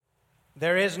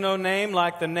There is no name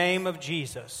like the name of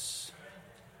Jesus.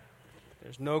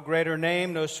 There's no greater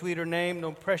name, no sweeter name,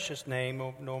 no precious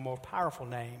name, no more powerful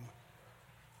name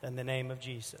than the name of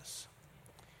Jesus.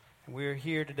 And we're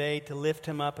here today to lift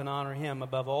him up and honor him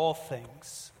above all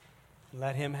things.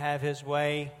 Let him have his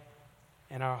way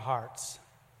in our hearts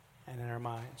and in our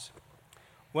minds.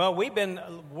 Well, we've been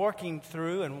working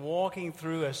through and walking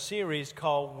through a series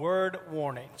called Word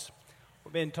Warnings.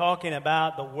 We've been talking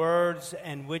about the words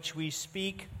in which we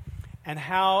speak and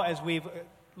how, as we've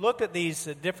looked at these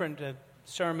different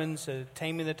sermons,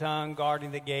 Taming the Tongue,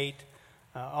 Guarding the Gate,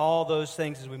 all those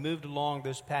things as we moved along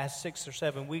those past 6 or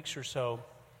 7 weeks or so,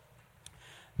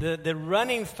 the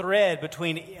running thread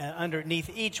between underneath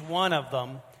each one of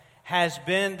them has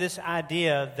been this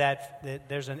idea that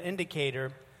there's an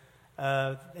indicator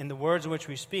in the words in which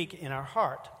we speak in our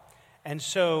heart. And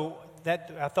so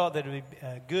that I thought that it would be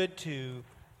good to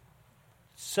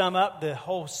sum up the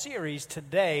whole series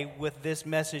today with this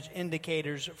message,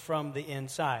 Indicators from the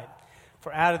Inside.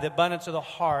 For out of the abundance of the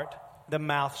heart, the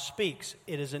mouth speaks.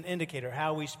 It is an indicator.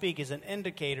 How we speak is an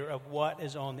indicator of what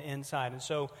is on the inside. And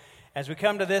so as we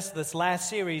come to this last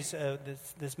series,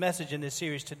 this message in this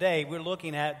series today, we're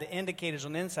looking at the indicators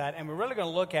on the inside, and we're really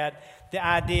going to look at the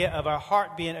idea of our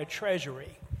heart being a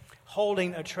treasury,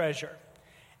 holding a treasure.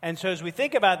 And so as we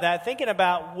think about that, thinking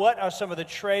about what are some of the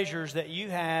treasures that you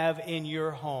have in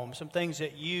your home, some things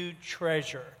that you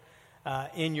treasure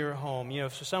in your home. You know,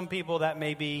 for some people that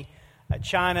may be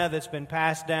china that's been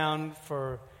passed down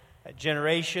for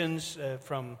generations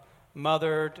from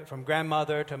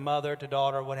grandmother to mother to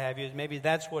daughter, what have you. Maybe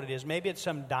that's what it is. Maybe it's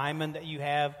some diamond that you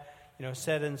have,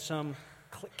 set in some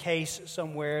case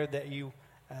somewhere that you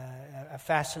are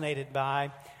fascinated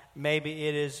by. Maybe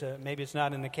it is. Maybe it's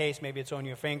not in the case. Maybe it's on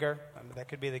your finger. That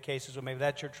could be the case as well. Maybe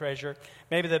that's your treasure.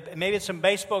 Maybe it's some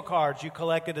baseball cards you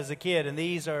collected as a kid, and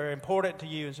these are important to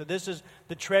you. And so this is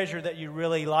the treasure that you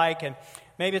really like. And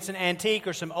maybe it's an antique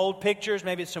or some old pictures.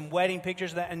 Maybe it's some wedding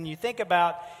pictures. And you think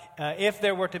about if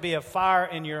there were to be a fire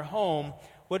in your home,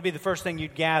 what would be the first thing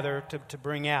you'd gather to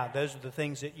bring out? Those are the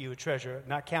things that you would treasure.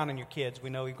 Not counting your kids. We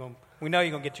know you're going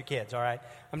to get your kids, all right?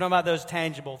 I'm talking about those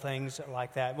tangible things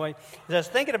like that. Well, as I was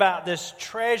thinking about this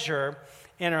treasure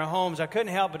in our homes, I couldn't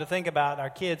help but to think about our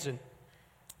kids,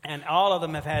 and all of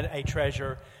them have had a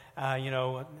treasure.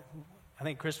 I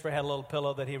think Christopher had a little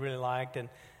pillow that he really liked, and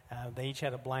they each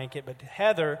had a blanket. But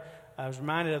Heather, I was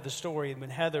reminded of the story when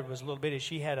Heather was a little bitty.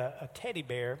 She had a teddy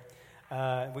bear.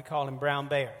 We called him Brown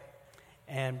Bear.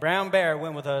 And Brown Bear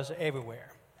went with us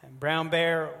everywhere. And Brown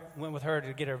Bear went with her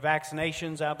to get her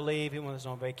vaccinations, I believe. He was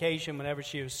on vacation whenever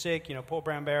she was sick. Poor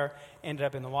Brown Bear ended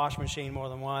up in the washing machine more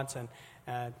than once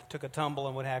and took a tumble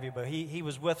and what have you. But he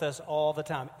was with us all the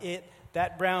time.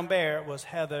 That Brown Bear was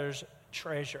Heather's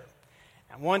treasure.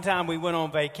 And one time we went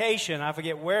on vacation. I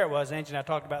forget where it was. Angie and I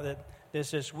talked about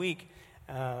this week.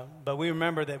 But we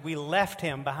remember that we left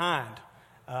him behind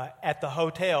at the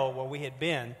hotel where we had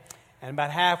been. And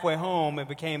about halfway home, it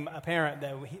became apparent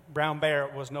that Brown Bear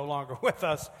was no longer with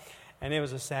us. And it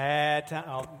was a sad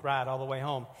ride all the way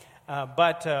home.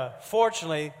 But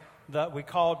fortunately, we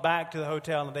called back to the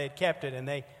hotel, and they had kept it, and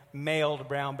they mailed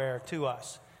Brown Bear to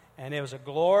us. And it was a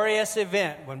glorious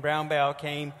event when Brown Bear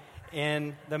came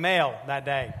in the mail that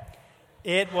day.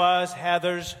 It was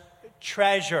Heather's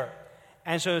treasure.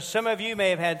 And so some of you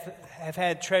may have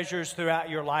had treasures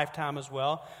throughout your lifetime as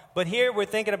well. But here we're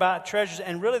thinking about treasures,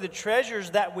 and really the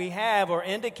treasures that we have are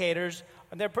indicators.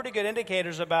 They're pretty good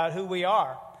indicators about who we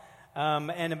are.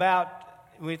 And when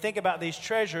we think about these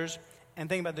treasures and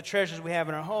think about the treasures we have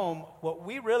in our home, what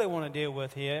we really want to deal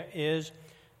with here is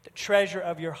the treasure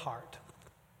of your heart.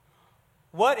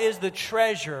 What is the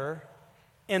treasure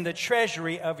in the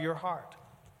treasury of your heart?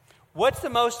 What's the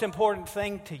most important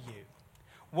thing to you?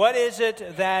 What is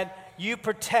it that you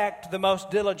protect the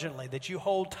most diligently, that you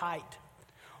hold tight?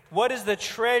 What is the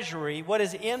treasury? What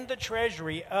is in the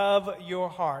treasury of your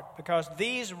heart? Because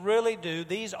these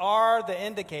are the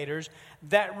indicators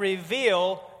that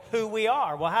reveal who we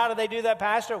are. Well, how do they do that,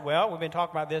 Pastor? Well, we've been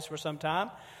talking about this for some time.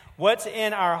 What's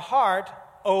in our heart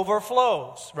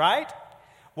overflows, right?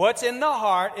 What's in the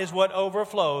heart is what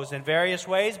overflows in various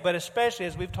ways, but especially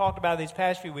as we've talked about these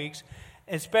past few weeks,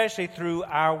 especially through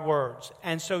our words.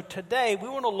 And so today we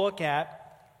want to look at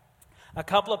a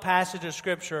couple of passages of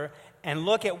Scripture and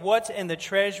look at what's in the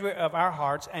treasury of our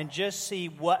hearts and just see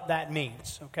what that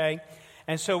means, okay?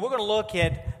 And so we're going to look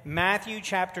at Matthew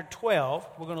chapter 12.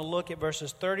 We're going to look at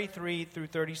verses 33 through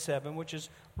 37, which is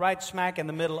right smack in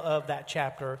the middle of that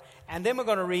chapter. And then we're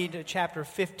going to read chapter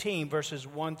 15, verses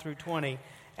 1 through 20,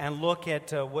 and look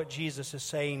at what Jesus is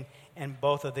saying in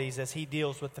both of these as he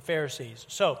deals with the Pharisees.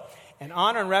 So In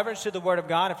honor and reverence to the Word of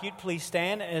God, if you'd please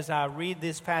stand as I read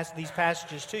these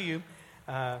passages to you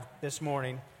this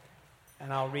morning.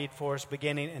 And I'll read for us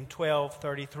beginning in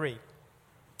 12:33.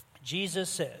 Jesus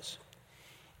says,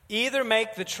 "Either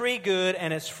make the tree good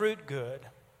and its fruit good,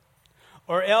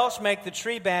 or else make the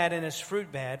tree bad and its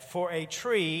fruit bad, for a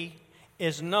tree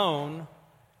is known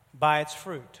by its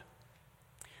fruit.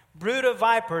 Brood of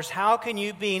vipers, how can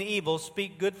you, being evil,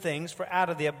 speak good things? For out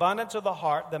of the abundance of the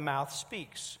heart the mouth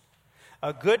speaks.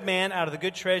 A good man out of the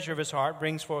good treasure of his heart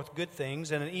brings forth good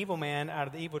things, and an evil man out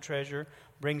of the evil treasure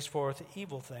brings forth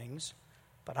evil things.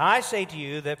 But I say to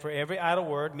you that for every idle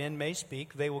word men may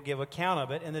speak, they will give account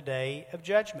of it in the day of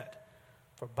judgment.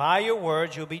 For by your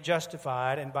words you'll be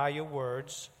justified, and by your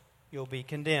words you'll be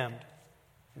condemned."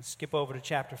 And skip over to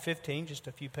chapter 15, just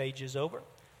a few pages over.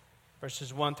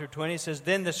 Verses 1 through 20, it says,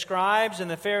 "Then the scribes and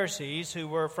the Pharisees who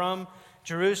were from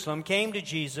Jerusalem came to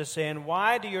Jesus, saying,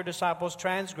 'Why do your disciples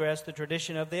transgress the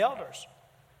tradition of the elders?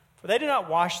 For they do not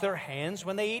wash their hands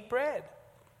when they eat bread.'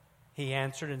 He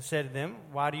answered and said to them,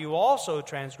 'Why do you also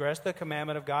transgress the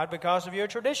commandment of God because of your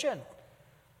tradition?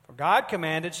 For God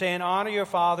commanded, saying, Honor your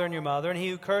father and your mother, and he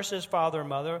who curses father or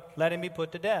mother, let him be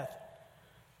put to death.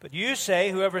 But you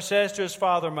say, whoever says to his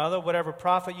father or mother, whatever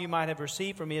profit you might have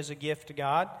received from me is a gift to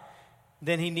God,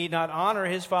 then he need not honor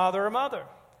his father or mother.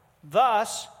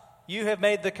 Thus, you have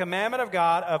made the commandment of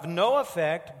God of no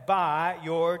effect by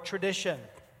your tradition.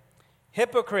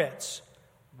 Hypocrites!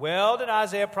 Well did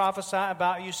Isaiah prophesy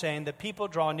about you, saying, the people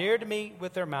draw near to me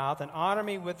with their mouth and honor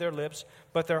me with their lips,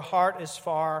 but their heart is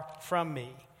far from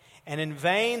me. And in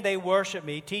vain they worship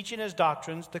me, teaching as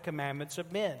doctrines the commandments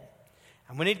of men.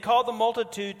 And when he'd called the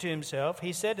multitude to himself,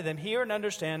 he said to them, Hear and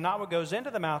understand, not what goes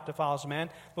into the mouth defiles a man,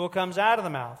 but what comes out of the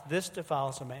mouth, this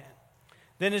defiles a man.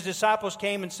 Then his disciples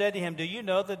came and said to him, Do you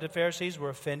know that the Pharisees were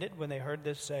offended when they heard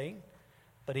this saying?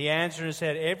 But he answered and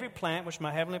said, Every plant which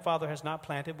my heavenly Father has not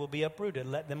planted will be uprooted.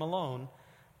 Let them alone.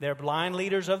 They're blind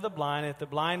leaders of the blind. If the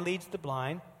blind leads the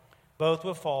blind, both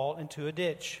will fall into a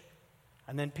ditch.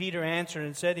 And then Peter answered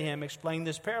and said to him, Explain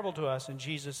this parable to us. And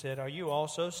Jesus said, Are you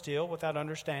also still without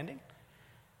understanding?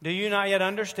 Do you not yet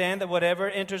understand that whatever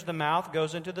enters the mouth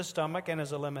goes into the stomach and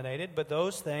is eliminated? But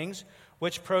those things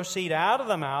which proceed out of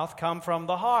the mouth come from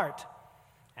the heart,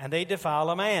 and they defile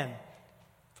a man.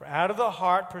 For out of the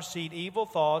heart proceed evil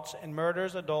thoughts and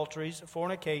murders, adulteries,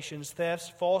 fornications, thefts,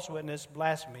 false witness,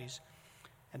 blasphemies.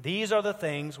 And these are the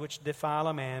things which defile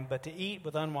a man, but to eat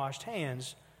with unwashed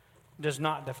hands does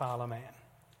not defile a man.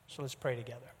 So let's pray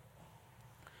together.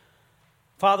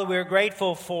 Father, we are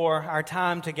grateful for our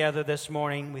time together this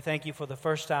morning. We thank you for the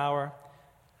first hour,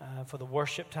 for the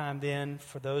worship time then,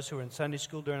 for those who are in Sunday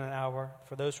school during an hour,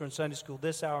 for those who are in Sunday school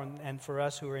this hour, and for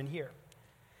us who are in here.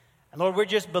 And Lord, we're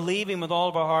just believing with all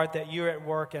of our heart that you're at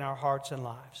work in our hearts and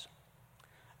lives.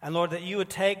 And Lord, that you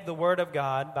would take the Word of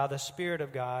God by the Spirit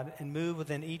of God and move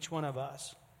within each one of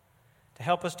us to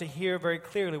help us to hear very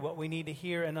clearly what we need to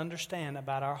hear and understand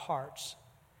about our hearts.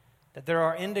 That there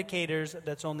are indicators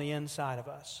that's on the inside of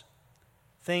us.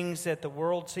 Things that the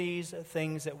world sees,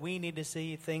 things that we need to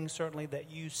see, things certainly that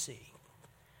you see.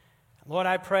 Lord,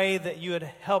 I pray that you would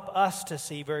help us to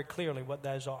see very clearly what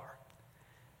those are.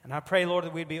 And I pray, Lord,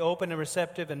 that we'd be open and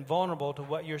receptive and vulnerable to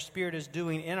what your Spirit is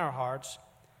doing in our hearts,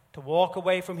 to walk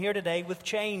away from here today with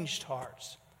changed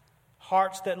hearts,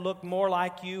 hearts that look more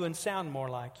like you and sound more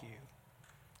like you.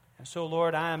 And so,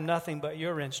 Lord, I am nothing but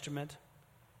your instrument.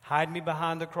 Hide me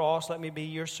behind the cross. Let me be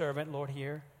your servant, Lord,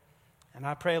 here. And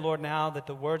I pray, Lord, now that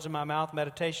the words of my mouth,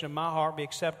 meditation of my heart be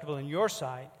acceptable in your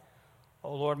sight.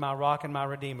 O Lord, my rock and my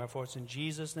redeemer. For it's in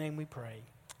Jesus' name we pray.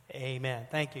 Amen.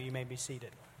 Thank you. You may be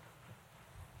seated.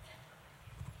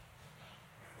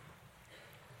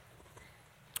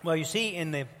 Well, you see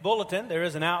in the bulletin, there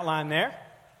is an outline there.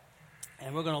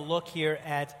 And we're going to look here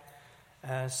at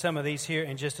some of these here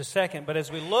in just a second. But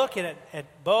as we look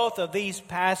at both of these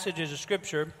passages of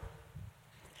Scripture,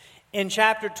 in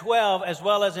chapter 12 as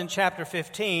well as in chapter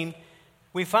 15,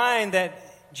 we find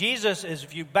that Jesus is,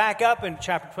 if you back up in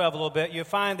chapter 12 a little bit, you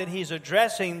find that he's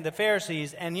addressing the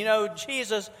Pharisees. And you know,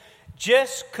 Jesus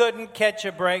just couldn't catch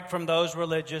a break from those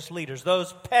religious leaders,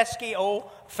 those pesky old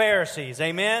Pharisees.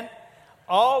 Amen?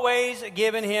 Always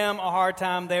giving him a hard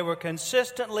time. They were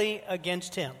consistently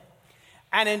against him.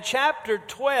 And in chapter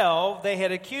 12, they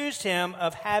had accused him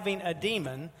of having a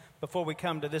demon, before we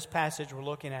come to this passage we're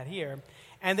looking at here.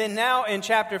 And then now in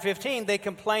chapter 15, they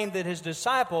complained that his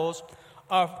disciples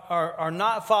are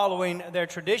not following their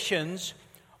traditions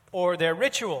or their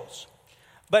rituals.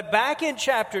 But back in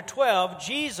chapter 12,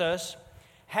 Jesus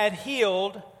had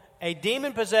healed a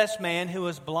demon-possessed man who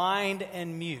was blind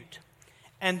and mute.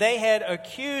 And they had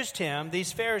accused him,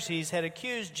 these Pharisees had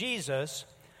accused Jesus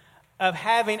of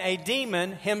having a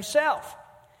demon himself.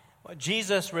 Well,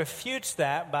 Jesus refutes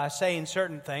that by saying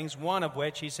certain things, one of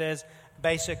which he says,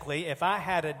 basically, if I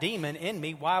had a demon in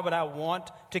me, why would I want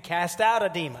to cast out a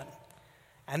demon?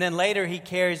 And then later he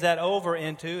carries that over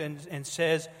into and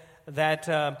says that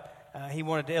he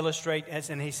wanted to illustrate,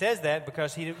 and he says that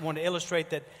because he wanted to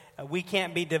illustrate that we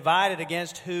can't be divided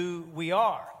against who we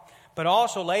are. But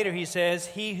also later he says,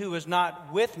 he who is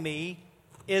not with me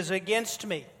is against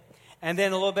me. And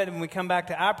then a little bit when we come back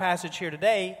to our passage here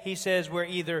today, he says we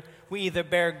either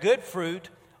bear good fruit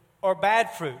or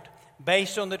bad fruit,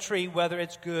 based on the tree, whether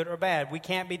it's good or bad. We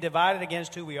can't be divided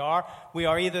against who we are. We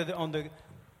are either on the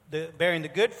bearing the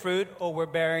good fruit or we're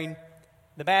bearing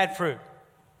the bad fruit.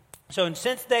 So and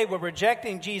since they were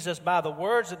rejecting Jesus by the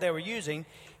words that they were using,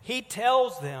 he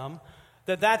tells them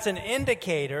that that's an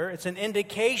indicator, it's an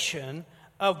indication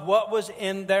of what was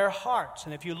in their hearts.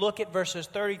 And if you look at verses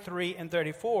 33 and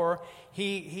 34,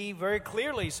 he very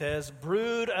clearly says,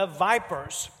 brood of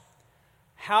vipers,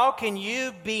 how can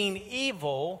you, being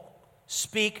evil,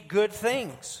 speak good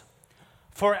things?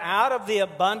 For out of the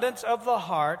abundance of the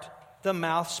heart, the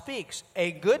mouth speaks.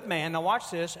 A good man, now watch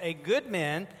this, a good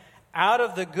man out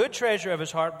of the good treasure of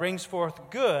his heart brings forth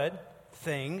good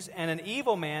things, and an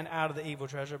evil man out of the evil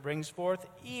treasure brings forth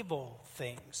evil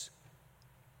things.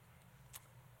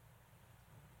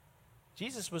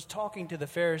 Jesus was talking to the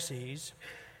Pharisees,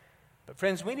 but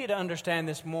friends, we need to understand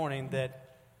this morning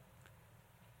that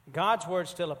God's word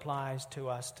still applies to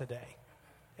us today.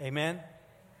 Amen?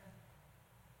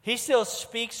 He still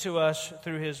speaks to us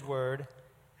through his word,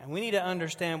 and we need to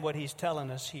understand what he's telling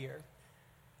us here.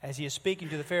 As he is speaking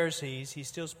to the Pharisees, he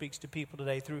still speaks to people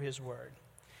today through his word.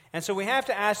 And so we have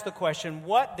to ask the question,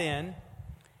 what then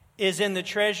is in the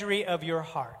treasury of your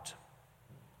heart?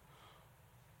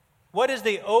 What is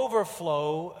the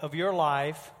overflow of your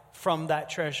life from that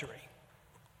treasury?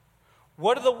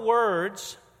 What are the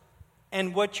words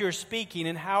and what you're speaking,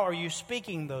 and how are you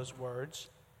speaking those words?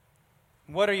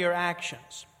 What are your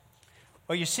actions?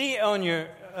 Well, you see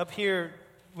up here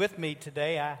with me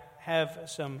today, I have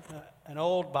an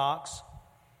old box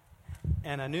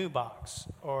and a new box,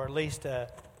 or at least a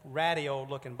ratty old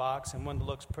looking box and one that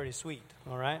looks pretty sweet,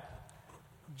 all right?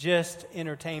 Just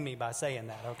entertain me by saying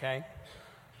that, okay?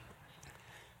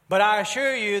 But I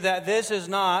assure you that this is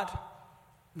not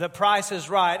the Price is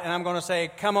Right, and I'm going to say,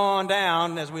 come on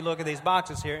down as we look at these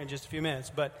boxes here in just a few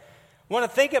minutes. But I want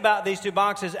to think about these two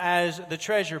boxes as the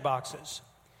treasure boxes.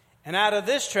 And out of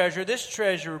this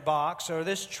treasure box, or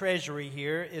this treasury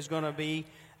here, is going to be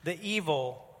the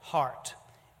evil heart.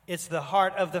 It's the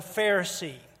heart of the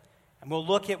Pharisee. And we'll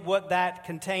look at what that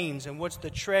contains and what's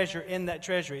the treasure in that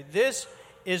treasury. This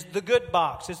is the good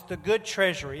box. It's the good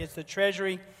treasury. It's the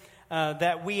treasury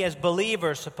that we as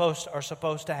believers are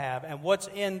supposed to have, and what's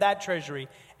in that treasury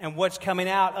and what's coming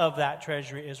out of that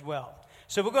treasury as well.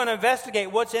 So we're going to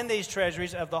investigate what's in these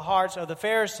treasuries of the hearts of the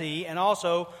Pharisee, and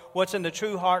also what's in the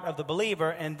true heart of the believer,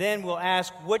 and then we'll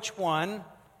ask, which one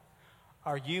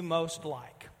are you most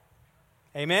like?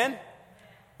 Amen?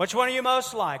 Which one are you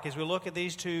most like as we look at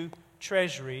these two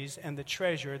treasuries and the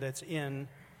treasure that's in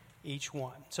each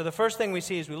one? So the first thing we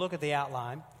see as we look at the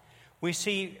outline, we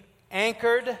see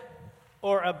anchored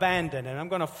or abandoned. And I'm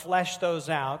going to flesh those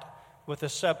out with the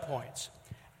subpoints.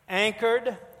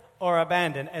 Anchored or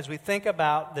abandoned, as we think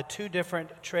about the two different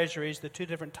treasuries, the two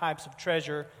different types of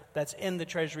treasure that's in the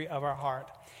treasury of our heart.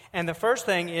 And the first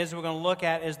thing is we're going to look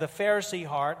at is the Pharisee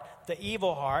heart, the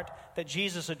evil heart that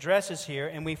Jesus addresses here.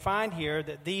 And we find here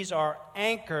that these are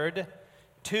anchored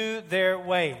to their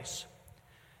ways.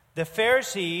 The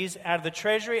Pharisees, out of the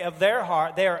treasury of their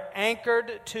heart, they are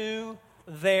anchored to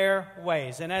their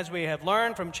ways. And as we have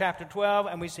learned from chapter 12,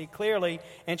 and we see clearly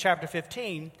in chapter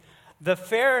 15, the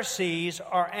Pharisees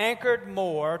are anchored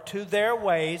more to their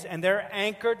ways, and they're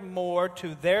anchored more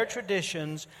to their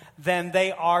traditions than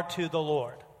they are to the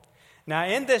Lord. Now,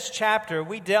 in this chapter,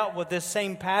 we dealt with this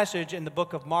same passage in the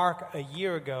book of Mark a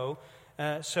year ago,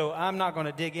 so I'm not going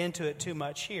to dig into it too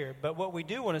much here. But what we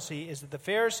do want to see is that the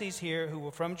Pharisees here, who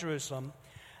were from Jerusalem,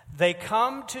 they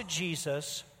come to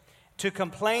Jesus to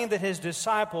complain that his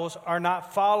disciples are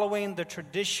not following the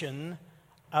tradition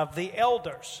of the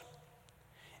elders.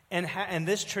 And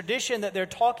this tradition that they're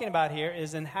talking about here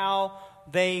is in how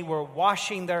they were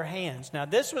washing their hands. Now,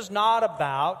 this was not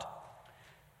about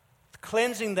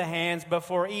cleansing the hands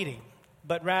before eating,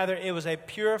 but rather it was a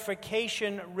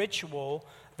purification ritual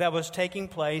that was taking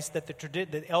place, that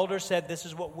the elders said this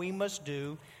is what we must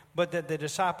do, but that the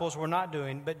disciples were not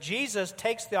doing. But Jesus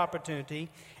takes the opportunity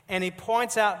and he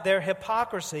points out their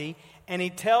hypocrisy, and he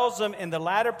tells them in the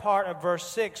latter part of verse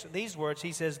 6 these words.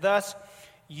 He says, "Thus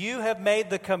you have made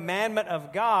the commandment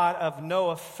of God of no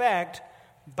effect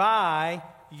by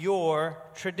your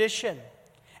tradition."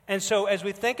 And so as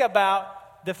we think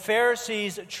about the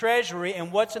Pharisees' treasury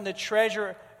and what's in the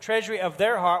treasury of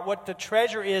their heart, what the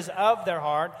treasure is of their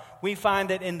heart, we find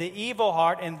that in the evil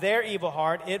heart, in their evil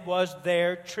heart, it was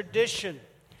their tradition.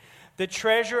 The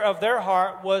treasure of their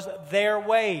heart was their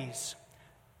ways,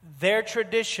 their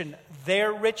tradition,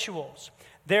 their rituals.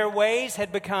 Their ways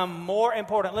had become more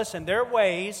important. Listen, their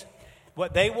ways,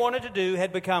 what they wanted to do,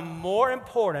 had become more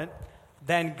important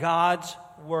than God's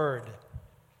word.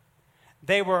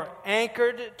 They were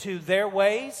anchored to their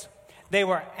ways. They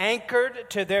were anchored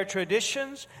to their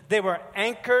traditions. They were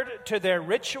anchored to their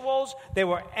rituals. They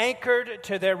were anchored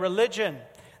to their religion.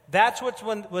 That's what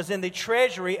was in the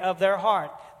treasury of their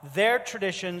heart. Their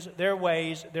traditions, their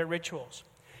ways, their rituals.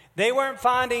 They weren't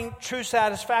finding true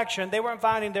satisfaction. They weren't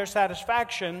finding their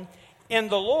satisfaction in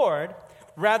the Lord.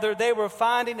 Rather, they were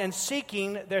finding and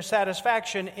seeking their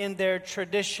satisfaction in their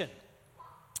tradition.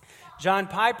 John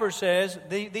Piper says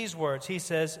these words. He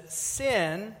says,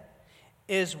 "Sin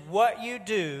is what you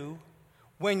do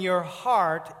when your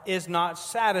heart is not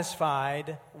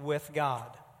satisfied with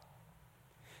God."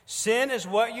 Sin is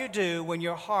what you do when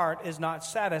your heart is not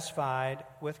satisfied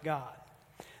with God.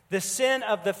 The sin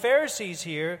of the Pharisees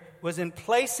here was in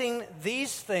placing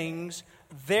these things,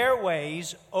 their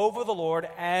ways, over the Lord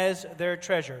as their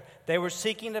treasure. They were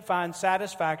seeking to find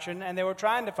satisfaction, and they were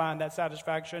trying to find that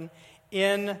satisfaction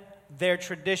in their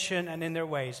tradition and in their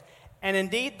ways. And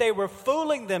indeed, they were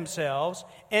fooling themselves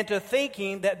into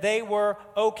thinking that they were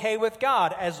okay with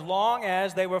God as long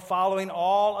as they were following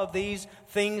all of these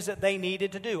things that they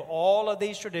needed to do. All of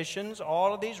these traditions,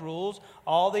 all of these rules,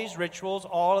 all these rituals,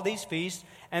 all of these feasts.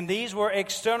 And these were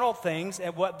external things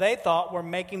and what they thought were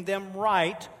making them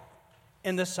right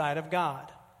in the sight of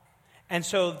God. And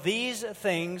so these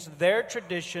things, their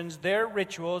traditions, their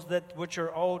rituals, which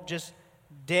are all just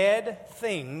dead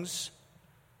things,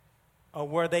 or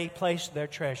where they placed their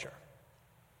treasure.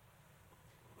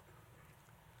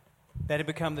 That had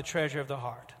become the treasure of the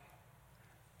heart.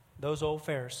 Those old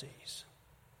Pharisees,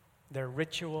 their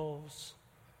rituals,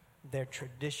 their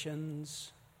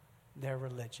traditions, their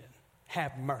religion.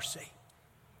 Have mercy.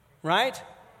 Right?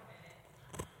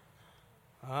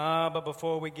 But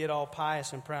before we get all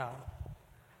pious and proud,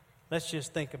 let's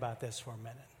just think about this for a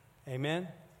minute. Amen?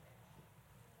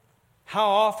 How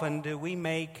often do we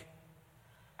make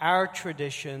our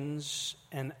traditions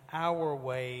and our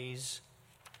ways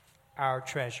our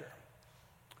treasure?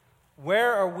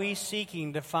 Where are we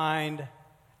seeking to find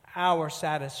our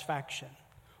satisfaction?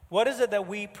 What is it that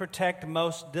we protect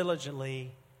most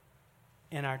diligently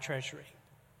in our treasury?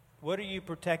 What are you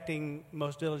protecting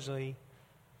most diligently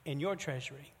in your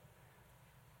treasury?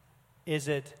 Is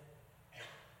it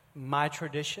my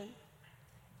tradition?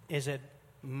 Is it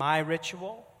my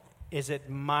ritual? Is it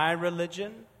my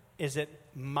religion? Is it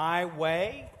my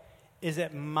way? Is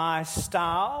it my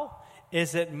style?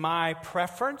 Is it my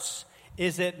preference?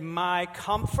 Is it my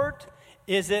comfort?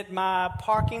 Is it my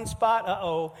parking spot?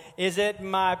 Uh-oh. Is it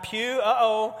my pew?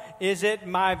 Uh-oh. Is it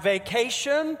my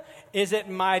vacation? Is it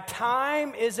my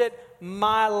time? Is it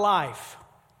my life?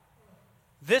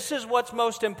 This is what's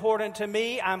most important to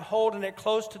me. I'm holding it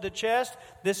close to the chest.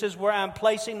 This is where I'm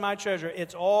placing my treasure.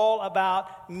 It's all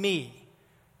about me.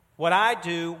 What I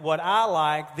do, what I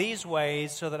like, these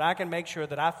ways, so that I can make sure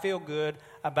that I feel good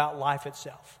about life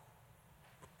itself.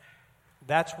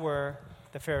 That's where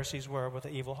the Pharisees were with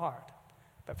the evil heart.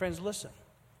 But friends, listen.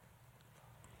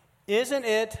 Isn't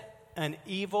it an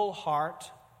evil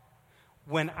heart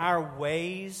when our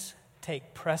ways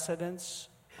take precedence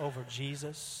over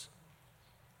Jesus?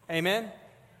 Amen?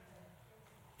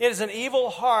 It is an evil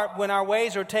heart when our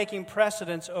ways are taking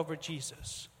precedence over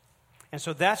Jesus. And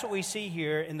so that's what we see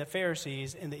here in the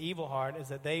Pharisees, in the evil heart, is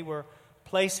that they were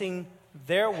placing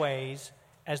their ways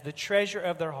as the treasure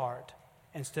of their heart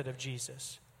instead of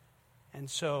Jesus. And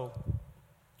so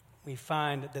we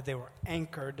find that they were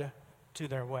anchored to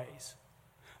their ways.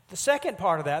 The second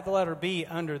part of that, the letter B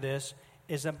under this,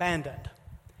 is abandoned.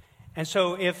 And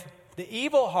so if the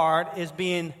evil heart is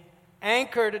being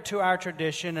anchored to our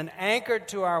tradition and anchored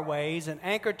to our ways and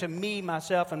anchored to me,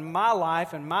 myself, and my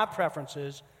life and my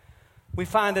preferences, we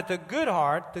find that the good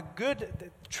heart, the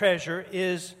good treasure,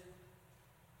 is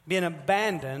being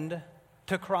abandoned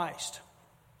to Christ.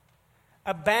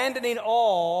 Abandoning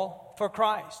all for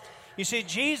Christ. You see,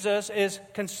 Jesus is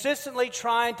consistently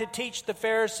trying to teach the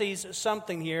Pharisees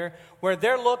something here where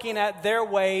they're looking at their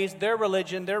ways, their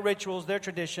religion, their rituals, their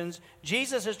traditions.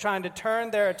 Jesus is trying to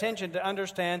turn their attention to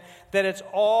understand that it's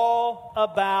all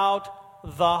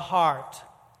about the heart.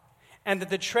 And that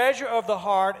the treasure of the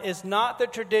heart is not the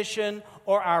tradition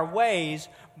or our ways,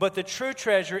 but the true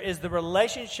treasure is the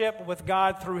relationship with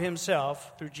God through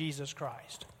Himself, through Jesus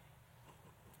Christ.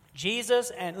 Jesus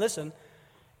and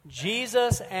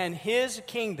His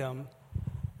kingdom,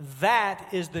 that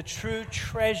is the true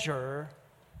treasure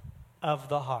of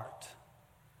the heart.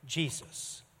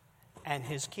 Jesus and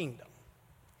His kingdom.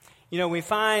 You know, we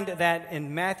find that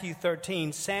in Matthew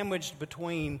 13, sandwiched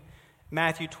between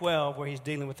Matthew 12, where He's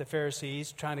dealing with the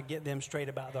Pharisees, trying to get them straight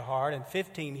about the heart, and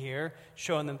 15 here,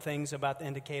 showing them things about the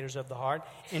indicators of the heart.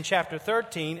 In chapter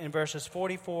 13, in verses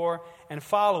 44 and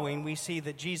following, we see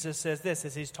that Jesus says this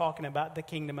as He's talking about the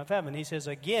kingdom of heaven. He says,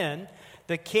 again,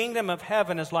 the kingdom of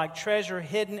heaven is like treasure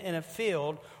hidden in a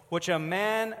field, which a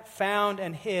man found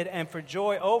and hid, and for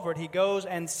joy over it, he goes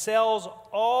and sells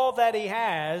all that he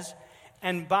has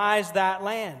and buys that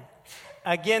land.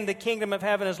 Again, the kingdom of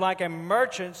heaven is like a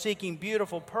merchant seeking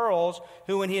beautiful pearls,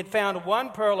 who, when he had found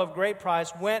one pearl of great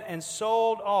price, went and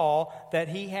sold all that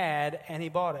he had, and he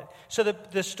bought it. So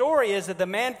the story is that the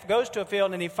man goes to a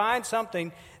field and he finds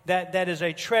something that is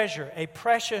a treasure, a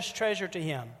precious treasure to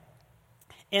him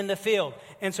in the field.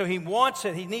 And so he wants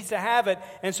it. He needs to have it.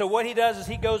 And so what he does is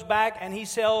he goes back and he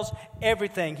sells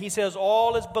everything. He sells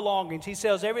all his belongings. He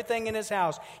sells everything in his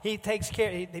house. He takes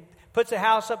care. He puts the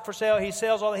house up for sale. He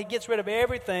sells all. He gets rid of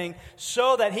everything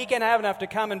so that he can have enough to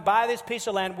come and buy this piece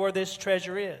of land where this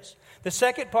treasure is. The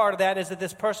second part of that is that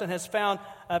this person has found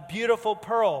a beautiful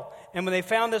pearl. And when they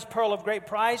found this pearl of great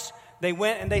price, they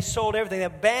went and they sold everything. They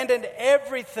abandoned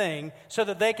everything so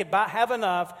that they could have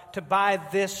enough to buy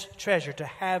this treasure, to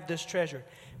have this treasure.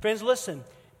 Friends, listen.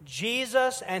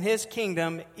 Jesus and His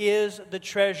kingdom is the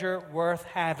treasure worth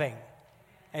having.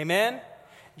 Amen?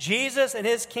 Jesus and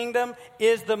His kingdom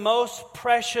is the most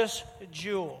precious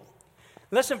jewel.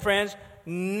 Listen, friends,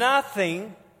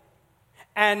 nothing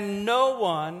and no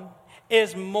one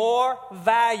is more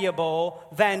valuable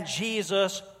than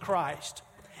Jesus Christ.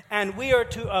 And we are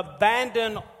to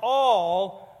abandon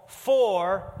all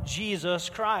for Jesus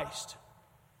Christ.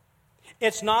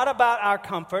 It's not about our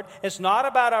comfort. It's not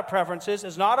about our preferences.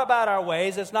 It's not about our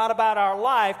ways. It's not about our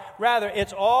life. Rather,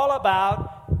 it's all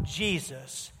about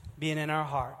Jesus being in our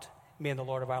heart, being the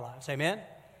Lord of our lives. Amen?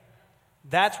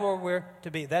 That's where we're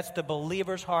to be. That's the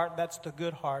believer's heart. That's the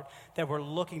good heart that we're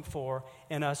looking for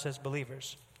in us as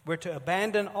believers. We're to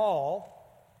abandon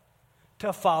all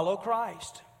to follow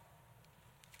Christ.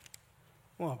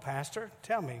 Well, Pastor,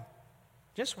 tell me,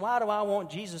 just why do I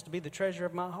want Jesus to be the treasure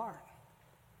of my heart?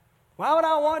 Why would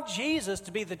I want Jesus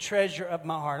to be the treasure of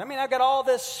my heart? I mean, I've got all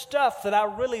this stuff that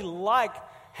I really like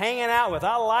hanging out with.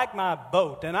 I like my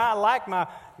boat, and I like my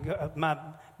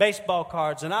baseball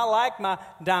cards, and I like my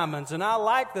diamonds, and I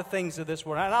like the things of this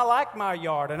world, and I like my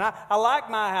yard, and I like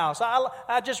my house.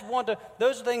 I just want to,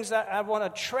 those are things that I want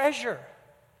to treasure.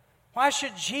 Why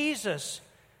should Jesus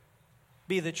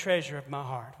be the treasure of my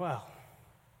heart? Well,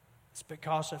 it's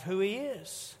because of who He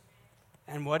is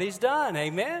and what He's done.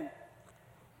 Amen?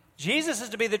 Jesus is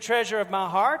to be the treasure of my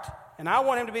heart, and I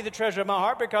want Him to be the treasure of my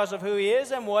heart because of who He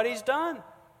is and what He's done.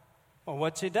 Well,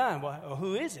 what's He done? Well,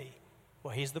 who is He?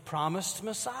 Well, He's the promised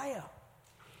Messiah.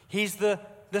 He's the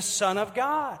Son of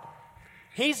God.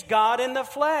 He's God in the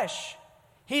flesh.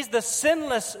 He's the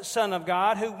sinless Son of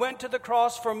God who went to the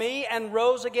cross for me and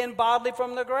rose again bodily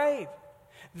from the grave.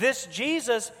 This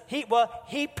Jesus,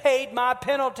 He paid my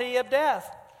penalty of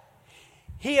death.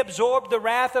 He absorbed the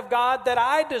wrath of God that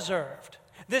I deserved.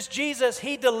 This Jesus,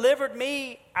 He delivered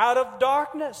me out of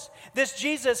darkness. This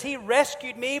Jesus, He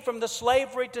rescued me from the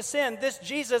slavery to sin. This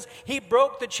Jesus, He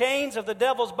broke the chains of the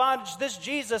devil's bondage. This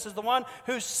Jesus is the one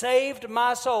who saved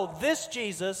my soul. This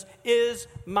Jesus is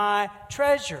my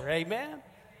treasure. Amen?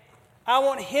 I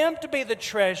want Him to be the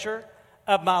treasure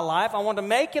of my life. I want to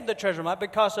make Him the treasure of my life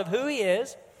because of who He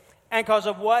is and because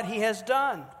of what He has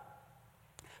done.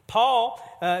 Paul,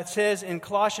 it says in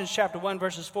Colossians chapter 1,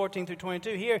 verses 14 through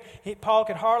 22, here, Paul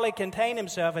could hardly contain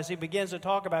himself as he begins to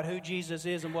talk about who Jesus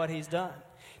is and what He's done.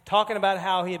 Talking about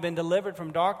how He had been delivered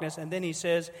from darkness, and then he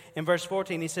says, in verse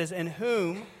 14, he says, in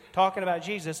whom, talking about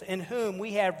Jesus, in whom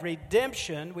we have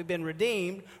redemption, we've been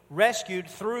redeemed, rescued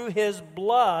through His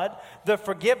blood, the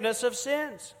forgiveness of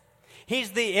sins.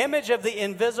 He's the image of the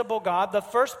invisible God, the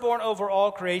firstborn over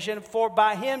all creation. For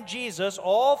by Him, Jesus,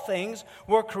 all things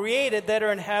were created that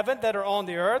are in heaven, that are on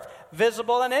the earth,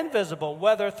 visible and invisible,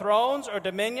 whether thrones or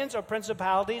dominions or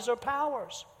principalities or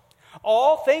powers.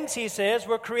 All things, he says,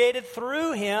 were created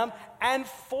through him and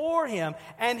for him.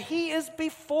 And he is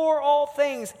before all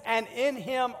things, and in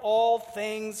him all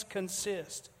things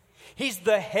consist. He's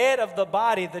the head of the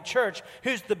body, the church,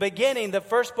 who's the beginning, the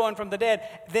firstborn from the dead,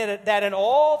 that in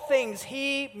all things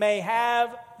he may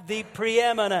have the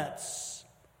preeminence.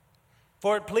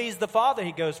 For it pleased the Father,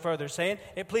 he goes further saying,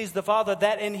 it pleased the Father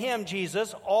that in him,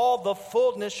 Jesus, all the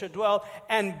fullness should dwell,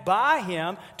 and by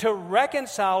him to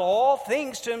reconcile all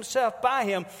things to himself by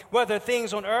him, whether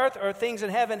things on earth or things in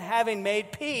heaven, having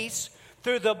made peace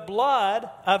through the blood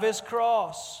of his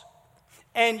cross.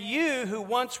 And you who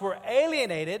once were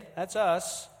alienated, that's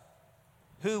us,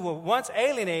 who were once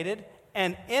alienated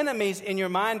and enemies in your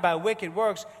mind by wicked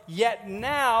works, yet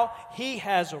now he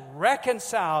has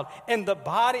reconciled in the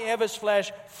body of his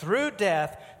flesh through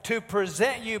death to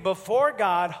present you before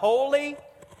God holy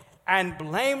and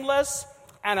blameless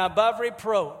and above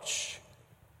reproach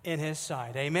in his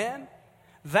sight. Amen?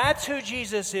 That's who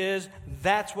Jesus is.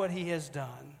 That's what he has done.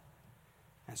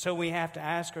 And so we have to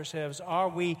ask ourselves, are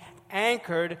we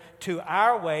anchored to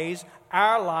our ways,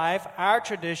 our life, our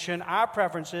tradition, our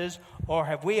preferences, or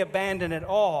have we abandoned it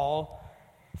all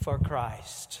for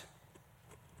Christ?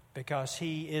 Because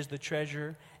he is the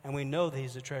treasure, and we know that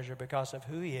he's the treasure because of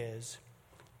who he is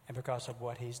and because of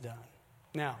what he's done.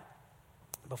 Now,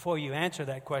 before you answer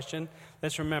that question,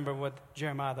 let's remember what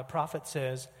Jeremiah the prophet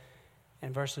says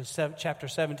in chapter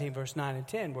 17, verse 9 and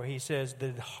 10, where he says,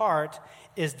 the heart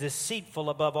is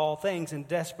deceitful above all things and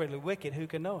desperately wicked. Who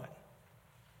can know it?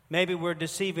 Maybe we're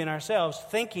deceiving ourselves,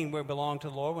 thinking we belong to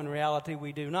the Lord, when in reality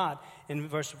we do not. In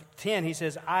verse 10, he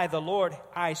says, I, the Lord,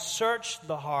 I search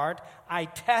the heart, I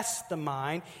test the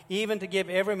mind, even to give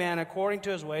every man according to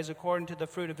his ways, according to the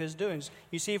fruit of his doings.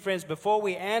 You see, friends, before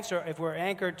we answer if we're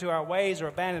anchored to our ways or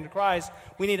abandoned to Christ,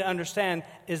 we need to understand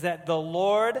is that the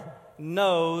Lord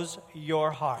knows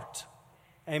your heart.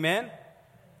 Amen?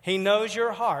 He knows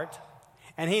your heart,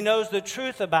 and he knows the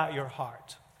truth about your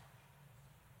heart.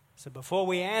 So before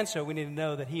we answer, we need to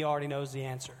know that he already knows the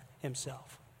answer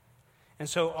himself. And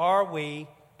so are we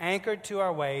anchored to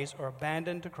our ways or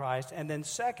abandoned to Christ? And then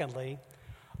secondly,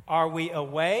 are we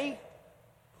away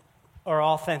or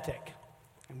authentic?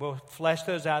 And we'll flesh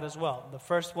those out as well. The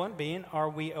first one being, are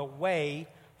we away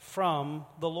from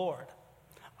the Lord?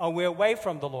 Are we away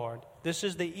from the Lord? This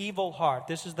is the evil heart.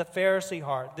 This is the Pharisee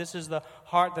heart. This is the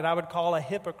heart that I would call a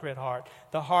hypocrite heart.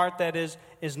 The heart that is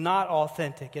not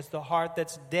authentic. It's the heart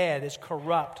that's dead, is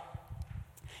corrupt.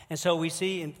 And so we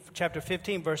see in chapter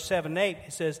 15, verse 7 and 8,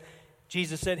 it says,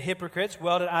 Jesus said, hypocrites,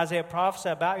 well did Isaiah prophesy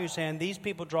about you, saying, these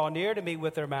people draw near to me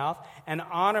with their mouth and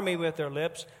honor me with their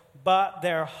lips, but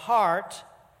their heart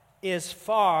is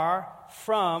far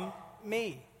from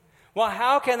me. Well,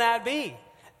 how can that be?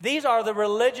 These are the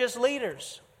religious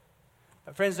leaders.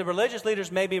 But friends, the religious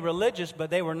leaders may be religious, but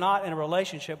they were not in a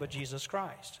relationship with Jesus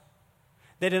Christ.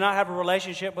 They did not have a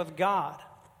relationship with God.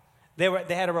 They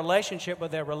had a relationship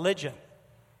with their religion.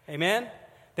 Amen?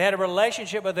 They had a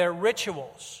relationship with their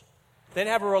rituals. They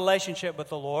didn't have a relationship with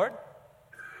the Lord.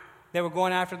 They were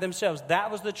going after themselves.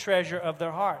 That was the treasure of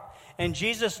their heart. And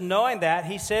Jesus, knowing that,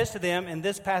 he says to them in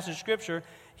this passage of Scripture,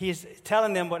 he's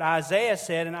telling them what Isaiah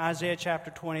said in Isaiah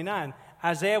chapter 29.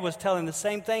 Isaiah was telling the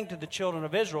same thing to the children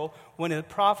of Israel when the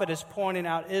prophet is pointing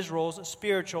out Israel's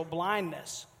spiritual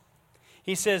blindness.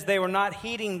 He says they were not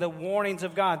heeding the warnings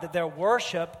of God, that their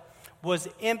worship was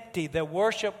empty, their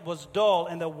worship was dull,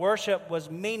 and the worship was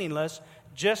meaningless,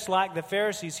 just like the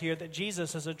Pharisees here that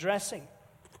Jesus is addressing.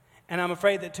 And I'm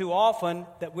afraid that too often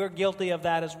that we're guilty of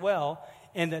that as well,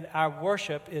 and that our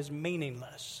worship is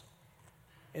meaningless.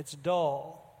 It's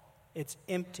dull. It's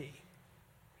empty.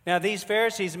 Now, these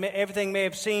Pharisees, everything may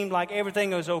have seemed like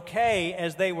everything was okay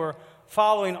as they were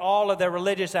following all of their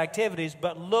religious activities,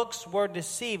 but looks were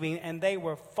deceiving and they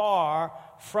were far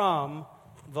from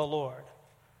the Lord.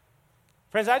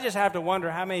 Friends, I just have to wonder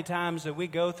how many times that we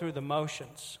go through the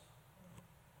motions.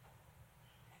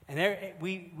 And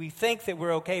we think that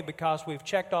we're okay because we've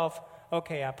checked off,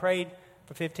 okay, I prayed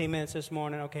for 15 minutes this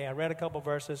morning. Okay, I read a couple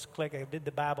verses. Click, I did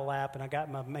the Bible app, and I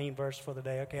got my main verse for the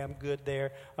day. Okay, I'm good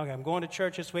there. Okay, I'm going to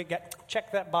church this week.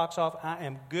 Check that box off. I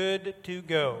am good to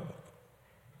go.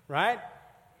 Right?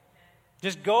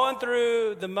 Just going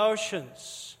through the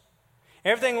motions.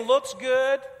 Everything looks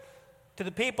good to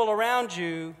the people around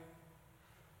you,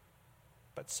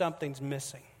 but something's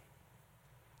missing.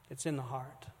 It's in the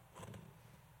heart.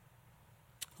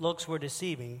 Looks were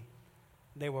deceiving.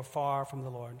 They were far from the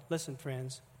Lord. Listen,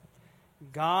 friends,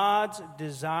 God's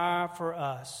desire for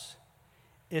us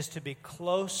is to be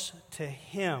close to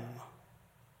Him,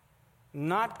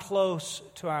 not close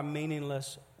to our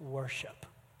meaningless worship,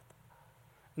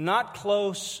 not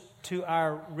close to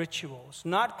our rituals,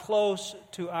 not close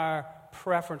to our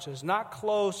preferences, not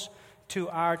close to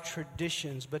our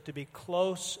traditions, but to be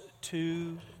close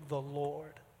to the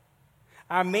Lord.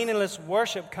 Our meaningless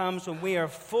worship comes when we are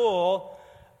full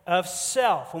of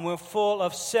self, when we're full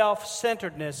of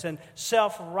self-centeredness and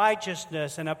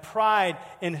self-righteousness and a pride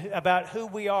about who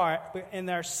we are. And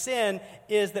our sin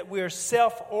is that we're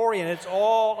self-oriented. It's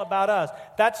all about us.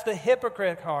 That's the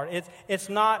hypocrite heart. It's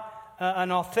not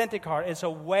an authentic heart. It's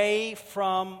away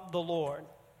from the Lord.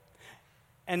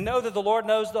 And know that the Lord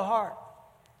knows the heart.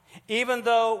 Even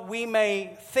though we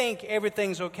may think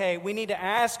everything's okay, we need to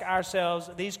ask ourselves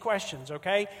these questions,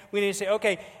 okay? We need to say,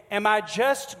 okay, am I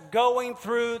just going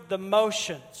through the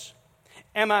motions?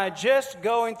 Am I just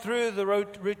going through the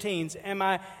routines? Am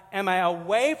I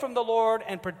away from the Lord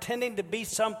and pretending to be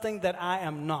something that I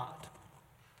am not?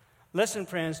 Listen,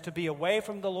 friends, to be away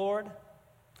from the Lord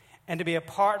and to be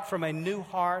apart from a new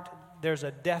heart, there's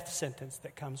a death sentence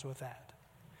that comes with that.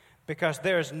 Because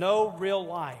there is no real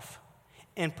life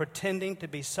in pretending to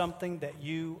be something that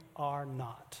you are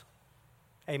not.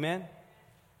 Amen?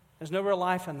 There's no real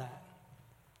life in that.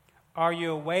 Are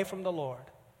you away from the Lord?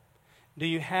 Do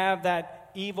you have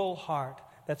that evil heart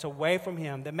that's away from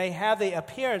Him, that may have the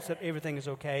appearance that everything is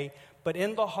okay, but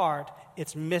in the heart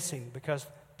it's missing because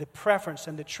the preference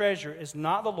and the treasure is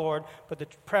not the Lord, but the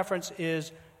preference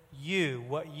is you,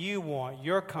 what you want,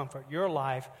 your comfort, your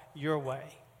life, your way?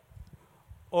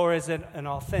 Or is it an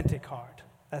authentic heart?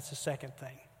 That's the second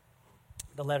thing.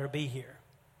 The letter B here.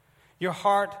 Your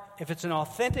heart, if it's an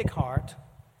authentic heart,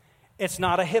 it's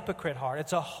not a hypocrite heart.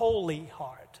 It's a holy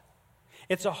heart.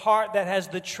 It's a heart that has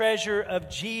the treasure of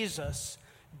Jesus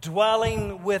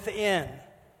dwelling within.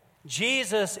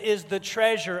 Jesus is the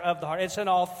treasure of the heart. It's an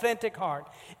authentic heart.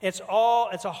 It's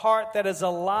a heart that is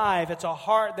alive. It's a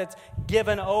heart that's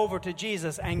given over to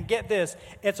Jesus. And get this,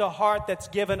 it's a heart that's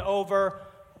given over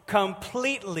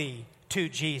completely to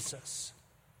Jesus.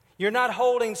 You're not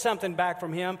holding something back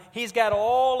from Him. He's got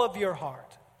all of your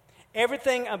heart.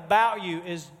 Everything about you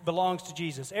belongs to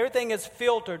Jesus. Everything is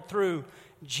filtered through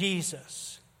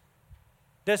Jesus.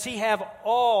 Does He have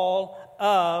all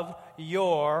of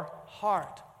your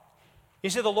heart?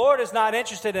 You see, the Lord is not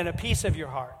interested in a piece of your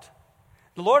heart.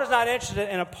 The Lord is not interested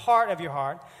in a part of your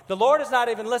heart. The Lord is not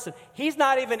even, listen, He's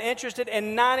not even interested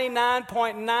in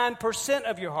 99.9%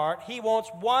 of your heart. He wants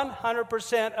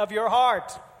 100% of your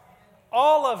heart.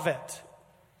 All of it.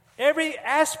 Every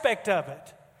aspect of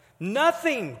it.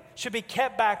 Nothing should be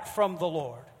kept back from the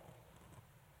Lord.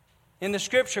 In the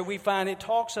Scripture, we find it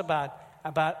talks about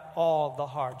all the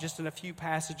heart. Just in a few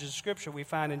passages of Scripture, we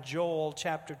find in Joel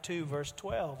chapter 2, verse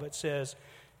 12, it says,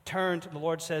 the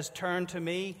Lord says, turn to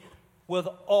me with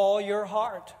all your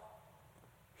heart.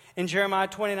 In Jeremiah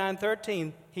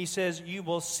 29:13, He says, you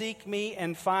will seek me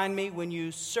and find me when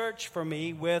you search for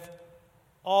me with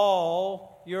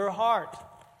all your heart.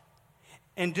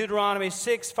 In Deuteronomy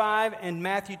 6:5 and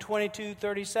Matthew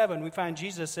 22:37, we find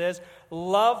Jesus says,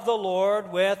 love the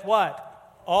Lord with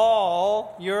what?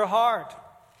 All your heart.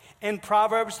 In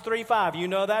Proverbs 3:5, you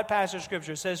know that passage of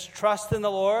Scripture, says, trust in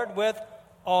the Lord with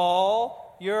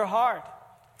all your heart.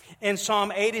 In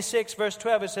Psalm 86, verse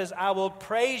 12, it says, I will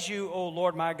praise you, O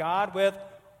Lord my God, with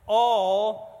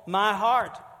all my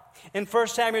heart. In 1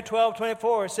 Samuel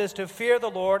 12:24, it says, to fear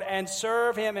the Lord and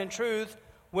serve Him in truth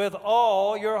with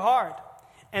all your heart.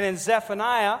 And in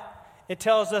Zephaniah, it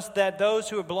tells us that those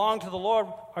who belong to the Lord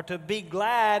are to be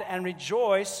glad and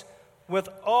rejoice with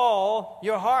all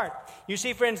your heart. You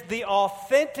see, friends, the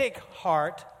authentic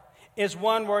heart is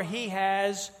one where He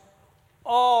has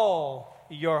all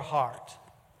your heart.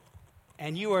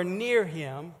 And you are near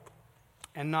Him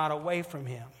and not away from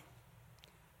Him.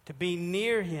 To be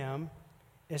near Him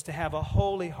is to have a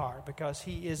holy heart because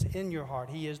He is in your heart.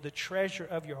 He is the treasure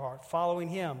of your heart. Following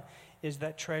Him is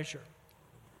that treasure.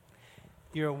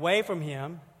 You're away from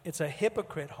Him, it's a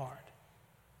hypocrite heart.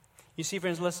 You see,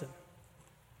 friends, listen.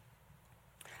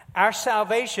 Our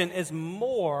salvation is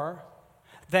more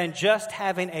than just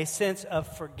having a sense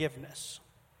of forgiveness.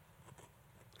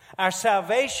 Our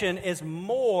salvation is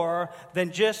more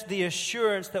than just the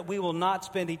assurance that we will not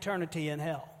spend eternity in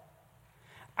hell.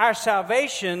 Our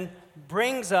salvation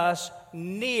brings us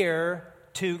near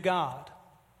to God.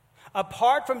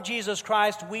 Apart from Jesus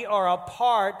Christ, we are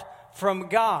apart from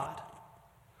God.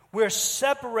 We're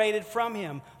separated from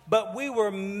Him, but we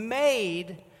were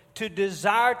made to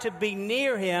desire to be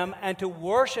near Him and to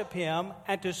worship Him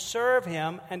and to serve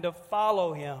Him and to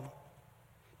follow Him,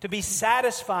 to be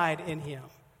satisfied in Him.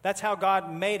 That's how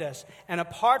God made us. And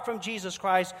apart from Jesus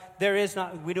Christ,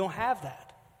 we don't have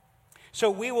that. So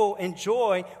we will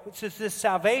enjoy, since this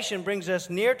salvation brings us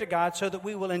near to God, so that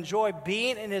we will enjoy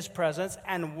being in His presence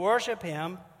and worship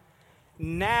Him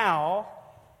now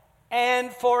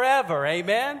and forever.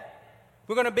 Amen?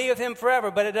 We're going to be with Him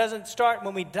forever, but it doesn't start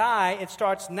when we die. It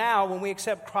starts now when we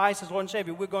accept Christ as Lord and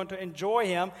Savior. We're going to enjoy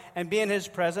Him and be in His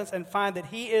presence and find that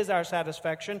He is our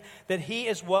satisfaction, that He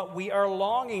is what we are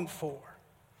longing for.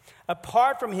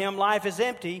 Apart from Him, life is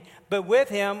empty, but with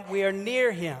Him, we are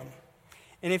near Him.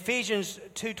 In Ephesians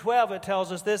 2:12, it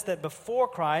tells us this, that before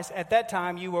Christ, at that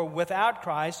time you were without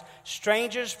Christ,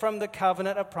 strangers from the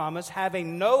covenant of promise,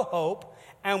 having no hope,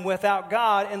 and without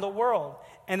God in the world.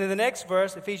 And in the next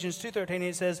verse, Ephesians 2:13,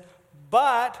 it says,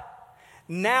 but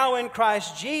now in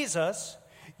Christ Jesus,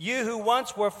 you who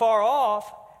once were far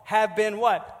off have been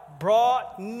what?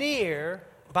 Brought near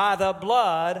by the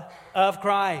blood of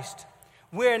Christ.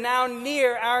 We're now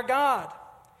near our God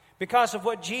because of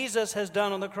what Jesus has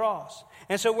done on the cross.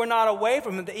 And so we're not away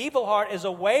from Him. The evil heart is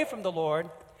away from the Lord,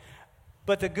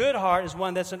 but the good heart is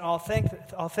one that's an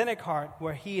authentic heart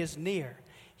where He is near.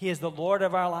 He is the Lord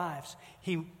of our lives.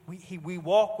 We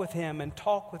walk with Him and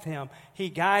talk with Him. He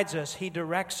guides us. He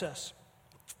directs us.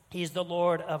 He's the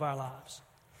Lord of our lives.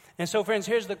 And so, friends,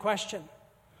 here's the question.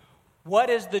 What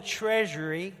is the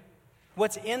treasury?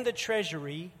 What's in the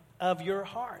treasury of your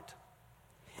heart?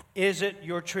 Is it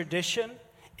your tradition?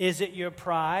 Is it your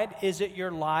pride? Is it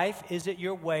your life? Is it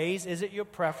your ways? Is it your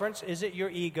preference? Is it your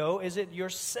ego? Is it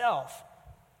yourself?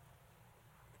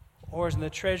 Or is in the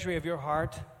treasury of your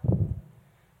heart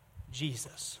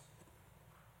Jesus?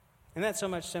 Isn't that so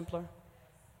much simpler?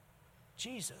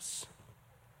 Jesus.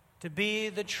 To be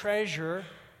the treasure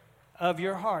of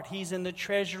your heart. He's in the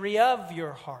treasury of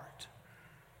your heart.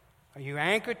 Are you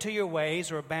anchored to your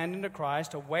ways or abandoned to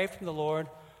Christ, away from the Lord,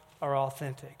 or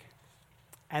authentic?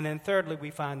 And then thirdly,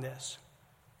 we find this.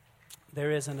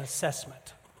 There is an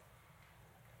assessment.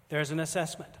 There's an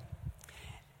assessment.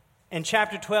 In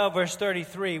chapter 12, verse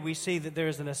 33, we see that there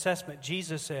is an assessment.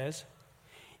 Jesus says,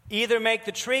 either make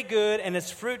the tree good and its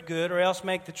fruit good, or else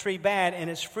make the tree bad and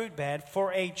its fruit bad,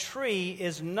 for a tree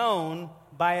is known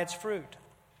by its fruit.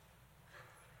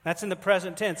 That's in the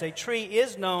present tense. A tree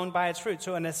is known by its fruit.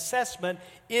 So an assessment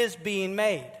is being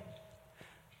made.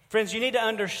 Friends, you need to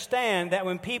understand that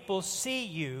when people see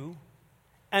you,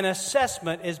 an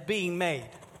assessment is being made.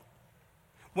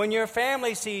 When your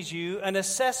family sees you, an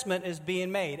assessment is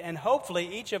being made. And hopefully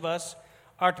each of us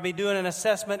are to be doing an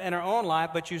assessment in our own life,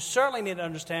 but you certainly need to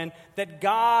understand that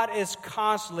God is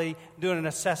constantly doing an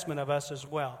assessment of us as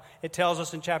well. It tells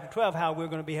us in chapter 12 how we're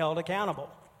going to be held accountable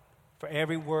for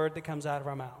every word that comes out of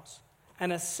our mouths.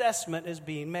 An assessment is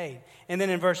being made. And then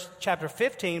in chapter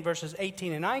 15, verses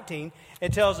 18 and 19,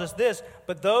 it tells us this,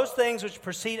 but those things which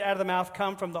proceed out of the mouth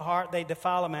come from the heart, they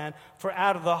defile a man. For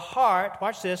out of the heart,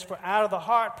 watch this, for out of the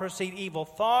heart proceed evil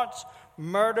thoughts,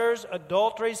 murders,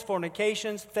 adulteries,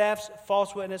 fornications, thefts,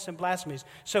 false witness, and blasphemies.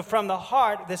 So from the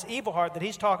heart, this evil heart that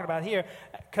he's talking about here,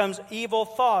 comes evil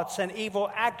thoughts and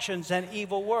evil actions and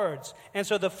evil words. And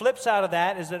so the flip side of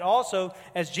that is that also,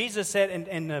 as Jesus said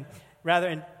in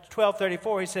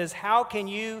 12:34, he says, how can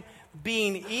you,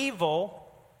 being evil,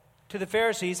 to the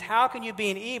Pharisees, how can you,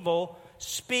 being evil,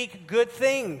 speak good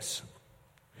things?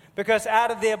 Because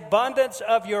out of the abundance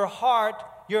of your heart,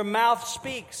 your mouth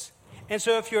speaks. And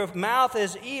so if your mouth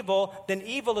is evil, then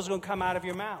evil is going to come out of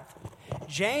your mouth.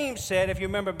 James said, if you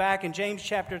remember back in James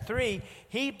chapter 3,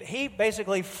 he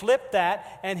basically flipped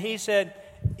that, and he said,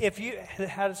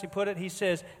 how does he put it? He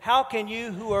says, how can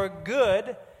you who are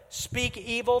good speak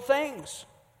evil things?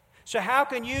 So how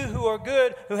can you who are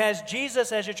good, who has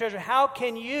Jesus as your treasure, how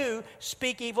can you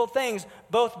speak evil things?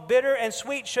 Both bitter and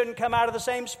sweet shouldn't come out of the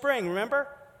same spring, remember?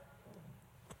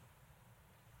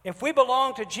 If we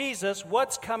belong to Jesus,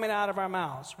 what's coming out of our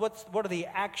mouths? What are the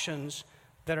actions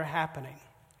that are happening?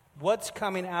 What's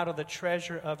coming out of the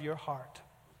treasure of your heart?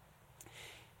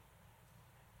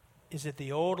 Is it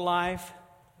the old life,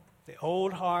 the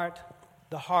old heart,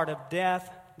 the heart of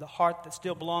death, the heart that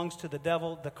still belongs to the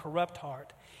devil, the corrupt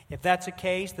heart? If that's the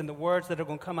case, then the words that are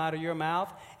going to come out of your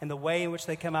mouth and the way in which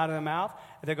they come out of the mouth,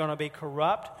 they're going to be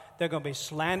corrupt, they're going to be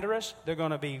slanderous, they're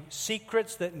going to be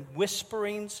secrets,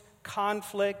 whisperings,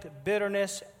 conflict,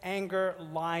 bitterness, anger,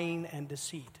 lying, and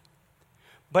deceit.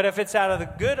 But if it's out of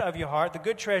the good of your heart, the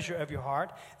good treasure of your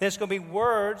heart, then it's going to be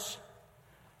words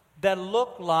that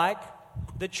look like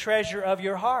the treasure of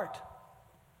your heart.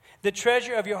 The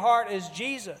treasure of your heart is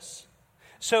Jesus.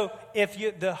 So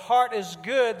if the heart is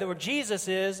good, where Jesus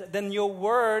is, then your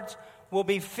words will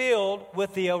be filled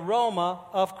with the aroma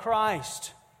of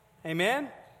Christ. Amen?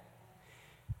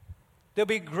 There'll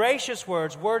be gracious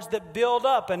words, words that build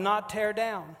up and not tear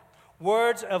down.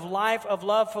 Words of life, of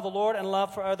love for the Lord and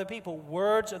love for other people.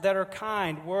 Words that are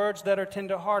kind, words that are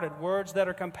tenderhearted, words that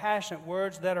are compassionate,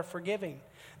 words that are forgiving,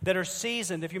 that are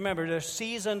seasoned. If you remember, they're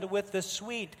seasoned with the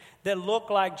sweet that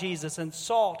look like Jesus, and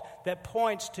salt that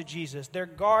points to Jesus. They're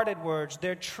guarded words.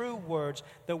 They're true words,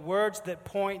 the words that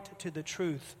point to the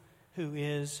truth, who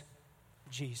is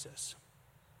Jesus.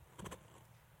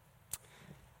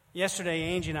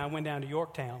 Yesterday, Angie and I went down to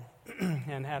Yorktown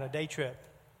and had a day trip.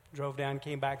 Drove down,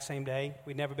 came back same day.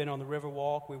 We'd never been on the river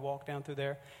walk. We walked down through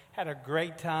there. Had a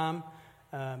great time.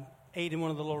 Ate in one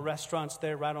of the little restaurants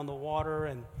there right on the water,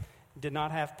 and did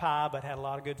not have pie, but had a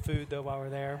lot of good food, though, while we were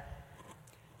there.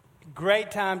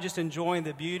 Great time just enjoying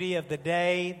the beauty of the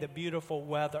day, the beautiful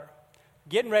weather.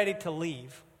 Getting ready to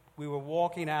leave. We were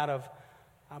walking out of,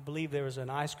 I believe there was an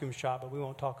ice cream shop, but we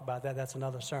won't talk about that. That's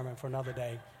another sermon for another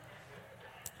day.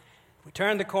 We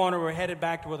turned the corner. We're headed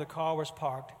back to where the car was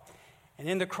parked. And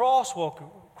in the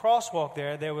crosswalk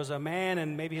there was a man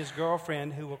and maybe his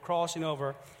girlfriend who were crossing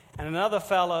over, and another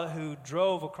fella who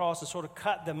drove across and sort of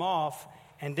cut them off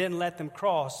and didn't let them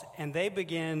cross, and they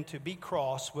began to be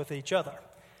cross with each other.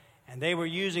 And they were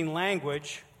using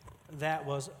language that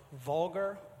was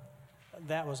vulgar,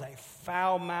 that was a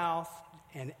foul mouth,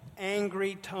 an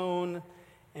angry tone,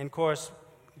 and of course,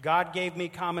 God gave me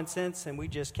common sense, and we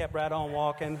just kept right on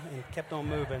walking and kept on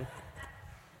moving.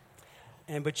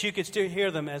 But you could still hear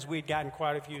them as we'd gotten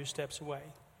quite a few steps away.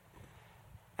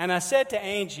 And I said to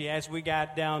Angie as we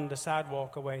got down the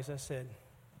sidewalk a ways, I said,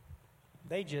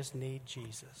 they just need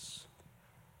Jesus.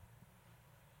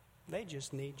 They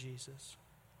just need Jesus.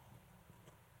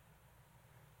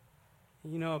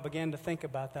 You know, I began to think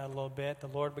about that a little bit. The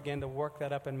Lord began to work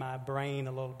that up in my brain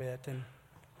a little bit. And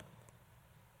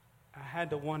I had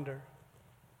to wonder.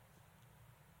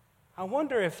 I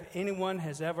wonder if anyone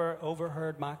has ever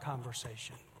overheard my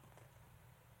conversation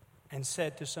and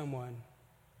said to someone,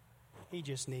 he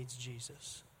just needs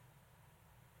Jesus.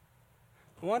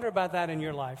 I wonder about that in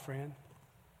your life, friend.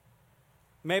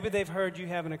 Maybe they've heard you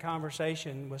having a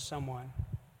conversation with someone.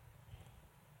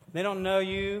 They don't know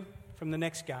you from the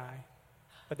next guy,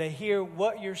 but they hear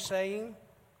what you're saying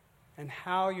and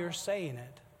how you're saying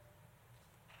it.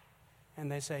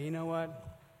 And they say, you know what?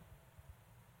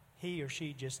 He or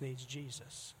she just needs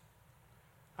Jesus.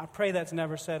 I pray that's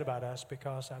never said about us,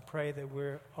 because I pray that we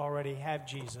already have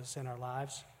Jesus in our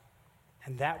lives,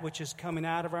 and that which is coming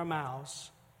out of our mouths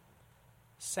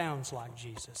sounds like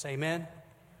Jesus. Amen?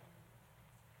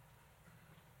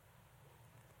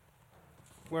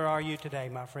 Where are you today,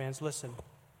 my friends? Listen.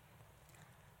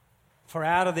 For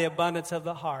out of the abundance of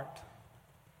the heart,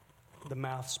 the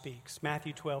mouth speaks.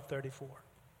 Matthew 12:34.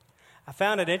 I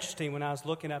found it interesting when I was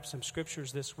looking up some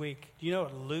scriptures this week. Do you know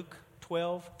what Luke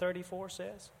 12:34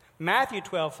 says? Matthew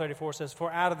 12:34 says,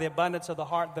 for out of the abundance of the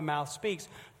heart the mouth speaks.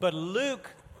 But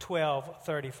Luke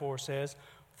 12:34 says,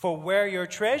 for where your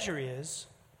treasure is,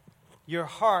 your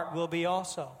heart will be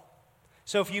also.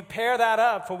 So if you pair that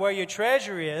up, for where your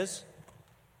treasure is,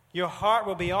 your heart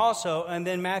will be also. And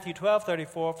then Matthew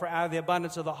 12:34, for out of the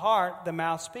abundance of the heart the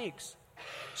mouth speaks.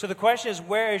 So the question is,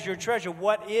 where is your treasure?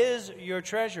 What is your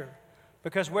treasure?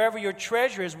 Because wherever your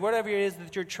treasure is, whatever it is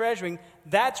that you're treasuring,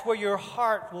 that's where your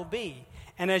heart will be.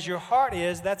 And as your heart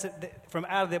is, that's from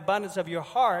out of the abundance of your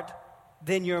heart,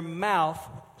 then your mouth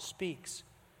speaks.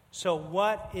 So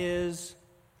what is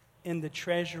in the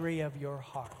treasury of your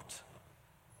heart?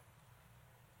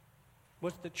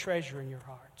 What's the treasure in your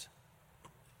heart?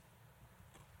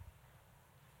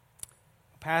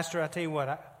 Pastor, I tell you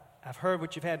what, I've heard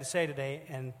what you've had to say today,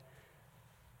 and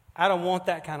I don't want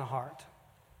that kind of heart.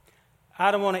 I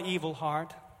don't want an evil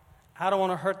heart. I don't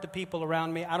want to hurt the people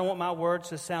around me. I don't want my words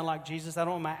to sound like Jesus. I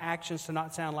don't want my actions to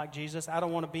not sound like Jesus. I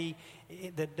don't want to be,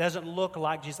 that doesn't look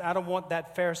like Jesus. I don't want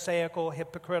that pharisaical,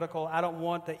 hypocritical. I don't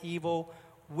want the evil,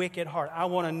 wicked heart. I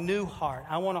want a new heart.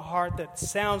 I want a heart that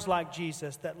sounds like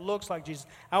Jesus, that looks like Jesus.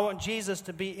 I want Jesus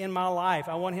to be in my life.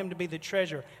 I want him to be the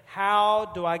treasure.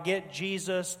 How do I get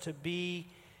Jesus to be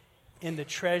in the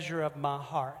treasure of my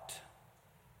heart?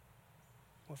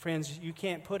 Well, friends, you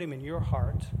can't put him in your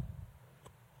heart.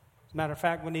 As a matter of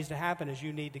fact, what needs to happen is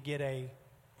you need to get a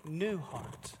new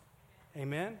heart.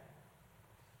 Amen?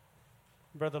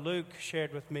 Brother Luke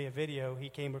shared with me a video he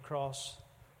came across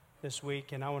this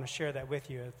week, and I want to share that with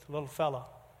you. It's a little fella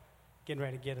getting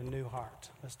ready to get a new heart.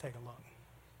 Let's take a look.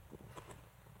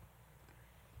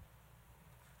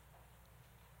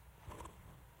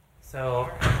 So,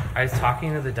 I was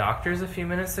talking to the doctors a few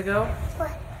minutes ago.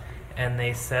 What? And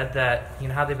they said that, you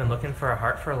know how they've been looking for a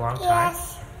heart for a long time?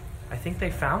 Yes. I think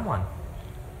they found one.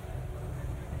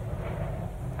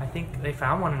 I think they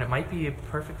found one, and it might be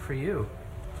perfect for you.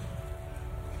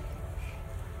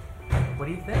 What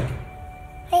do you think?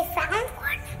 They found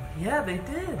one? Yeah, they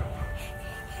did.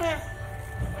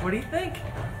 What do you think?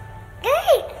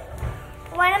 Good.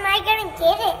 When am I going to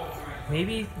get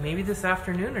it? Maybe this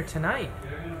afternoon or tonight.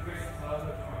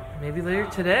 Maybe later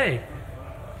today.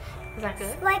 Is that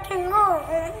good? So I can go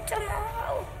home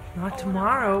tomorrow. Not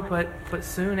tomorrow, but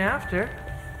soon after.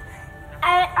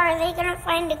 Are they going to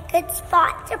find a good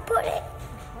spot to put it?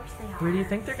 Of course they are. Where do you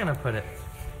think they're going to put it?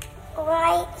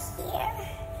 Right here.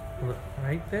 Look,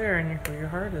 right there where your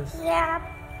heart is. Yeah.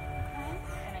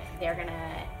 They're going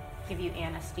to give you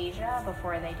anesthesia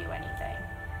before they do anything.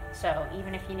 So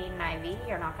even if you need an IV,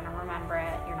 you're not going to remember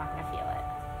it. You're not going to feel it.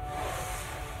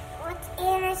 What's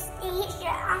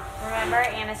anesthesia? Remember,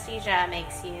 anesthesia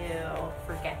makes you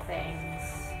forget things.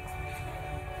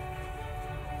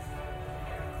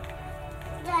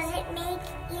 Does it make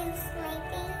you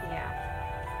sleepy? Yeah.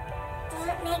 Does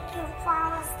it make you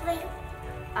fall asleep?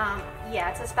 Yeah,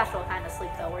 it's a special kind of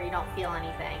sleep, though, where you don't feel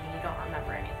anything and you don't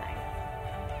remember anything.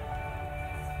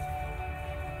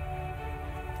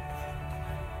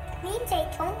 Means I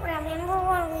don't remember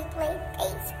when we played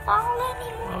baseball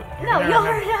anymore. No,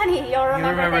 you'll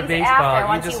remember things baseball. after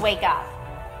once you wake up.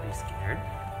 Are you scared?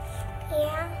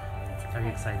 Yeah. Are you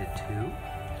excited too?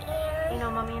 Yeah. You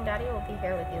know, Mommy and Daddy will be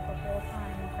here with you the whole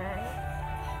time, okay?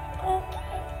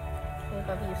 Okay. We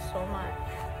love you so much.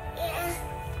 Yeah.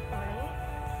 Alright?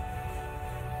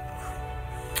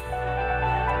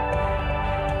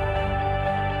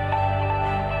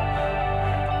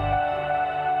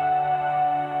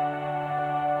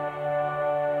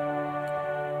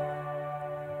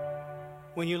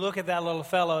 When you look at that little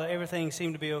fellow, everything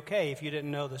seemed to be okay if you didn't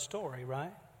know the story,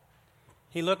 right?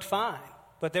 He looked fine,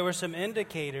 but there were some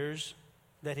indicators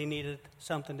that he needed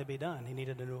something to be done. He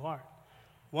needed a new heart.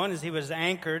 One is he was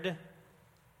anchored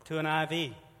to an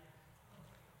IV.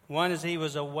 One is he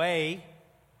was away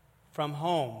from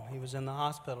home. He was in the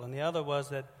hospital. And the other was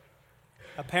that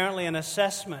apparently an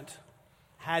assessment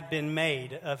had been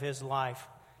made of his life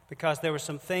because there were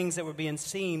some things that were being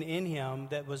seen in him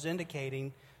that was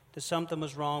indicating that something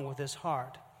was wrong with his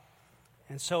heart.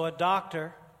 And so a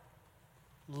doctor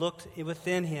looked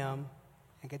within him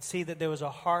and could see that there was a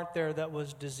heart there that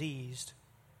was diseased,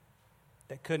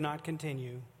 that could not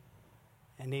continue,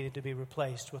 and needed to be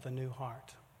replaced with a new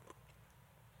heart.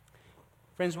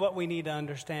 Friends, what we need to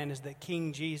understand is that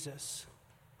King Jesus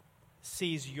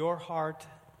sees your heart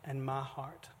and my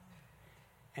heart.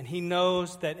 And he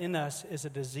knows that in us is a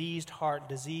diseased heart,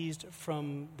 diseased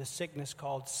from the sickness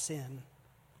called sin.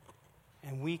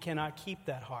 And we cannot keep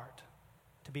that heart.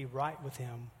 To be right with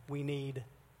him, we need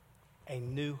a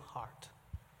new heart.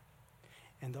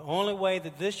 And the only way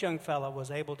that this young fellow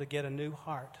was able to get a new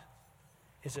heart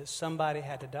is that somebody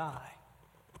had to die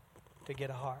to get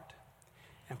a heart.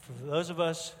 And for those of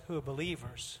us who are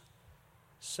believers,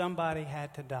 somebody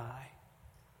had to die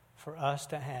for us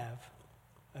to have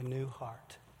a new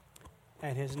heart.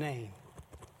 And his name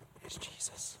is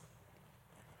Jesus.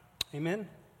 Amen?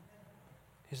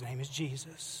 His name is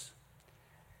Jesus.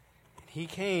 And he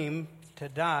came to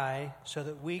die so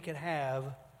that we could have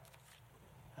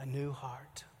a new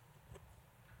heart.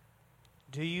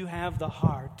 Do you have the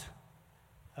heart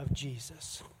of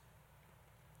Jesus?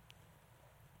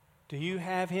 Do you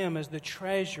have him as the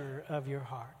treasure of your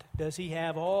heart? Does he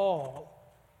have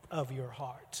all of your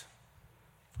heart?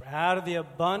 For out of the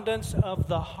abundance of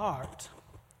the heart,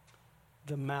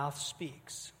 the mouth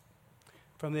speaks.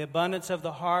 From the abundance of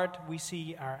the heart, we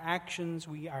see our actions,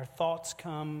 our thoughts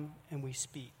come, and we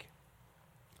speak.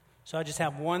 So I just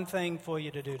have one thing for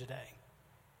you to do today.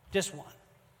 Just one.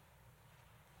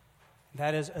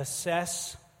 That is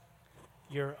assess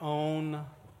your own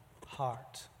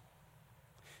heart.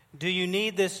 Do you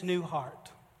need this new heart?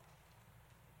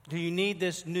 Do you need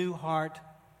this new heart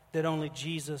that only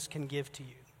Jesus can give to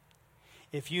you?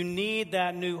 If you need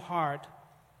that new heart,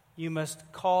 you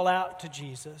must call out to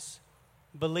Jesus,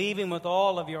 believing with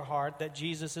all of your heart that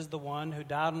Jesus is the one who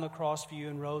died on the cross for you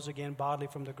and rose again bodily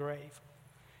from the grave.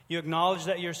 You acknowledge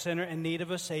that you're a sinner in need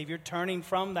of a Savior, turning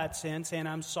from that sin, saying,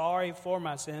 I'm sorry for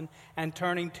my sin, and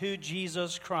turning to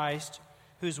Jesus Christ,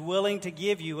 who's willing to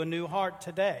give you a new heart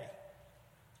today.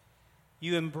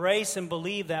 You embrace and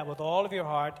believe that with all of your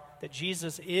heart, that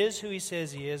Jesus is who he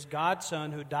says he is, God's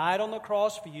Son, who died on the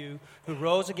cross for you, who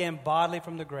rose again bodily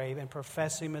from the grave, and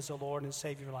profess him as the Lord and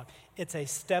Savior of your life. It's a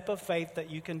step of faith that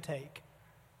you can take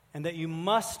and that you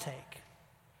must take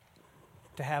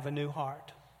to have a new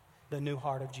heart, the new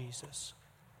heart of Jesus.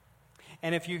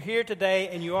 And if you're here today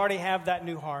and you already have that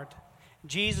new heart,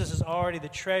 Jesus is already the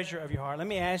treasure of your heart. Let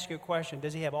me ask you a question.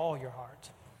 Does he have all your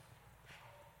heart?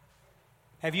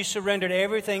 Have you surrendered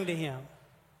everything to him?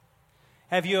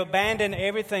 Have you abandoned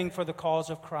everything for the cause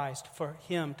of Christ, for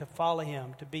Him, to follow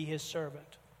Him, to be His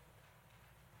servant?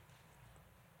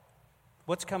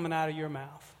 What's coming out of your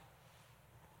mouth?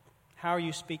 How are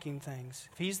you speaking things?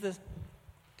 If He's the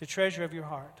treasure of your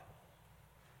heart,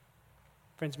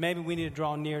 friends, maybe we need to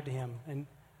draw near to Him. And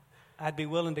I'd be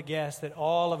willing to guess that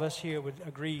all of us here would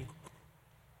agree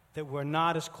that we're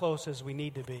not as close as we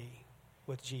need to be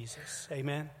with Jesus.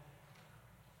 Amen?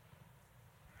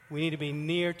 We need to be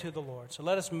near to the Lord. So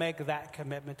let us make that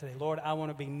commitment today. Lord, I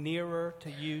want to be nearer to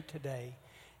you today.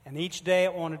 And each day I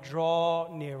want to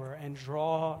draw nearer and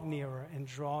draw nearer and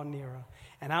draw nearer.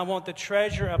 And I want the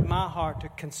treasure of my heart to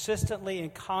consistently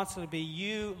and constantly be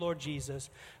you, Lord Jesus,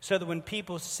 so that when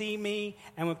people see me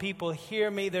and when people hear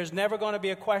me, there's never going to be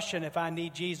a question if I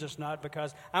need Jesus or not,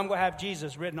 because I'm going to have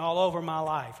Jesus written all over my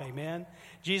life. Amen?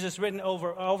 Jesus written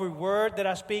over every word that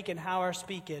I speak and how I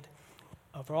speak it.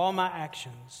 Over all my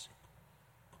actions,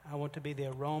 I want to be the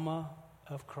aroma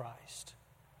of Christ.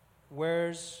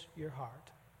 Where's your heart?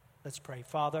 Let's pray.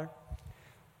 Father,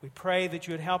 we pray that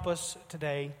you would help us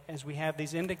today as we have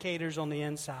these indicators on the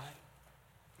inside.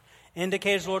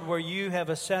 Indicators, Lord, where you have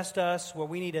assessed us, where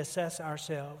we need to assess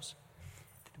ourselves.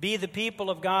 To be the people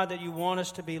of God that you want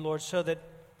us to be, Lord, so that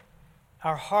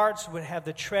our hearts would have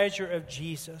the treasure of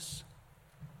Jesus.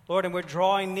 Lord, and we're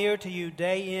drawing near to you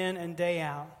day in and day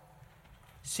out,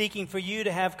 seeking for you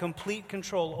to have complete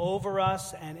control over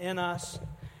us and in us,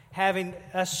 having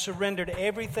us surrendered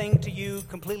everything to you,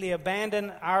 completely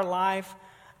abandon our life,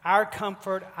 our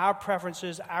comfort, our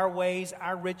preferences, our ways,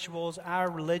 our rituals, our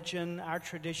religion, our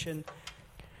tradition,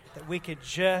 that we could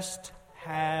just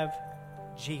have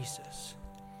Jesus.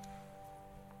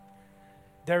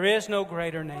 There is no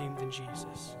greater name than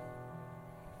Jesus.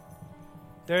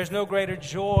 There is no greater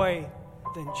joy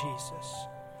than Jesus.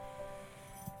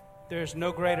 There is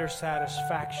no greater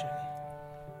satisfaction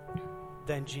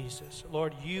than Jesus.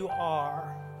 Lord, you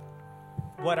are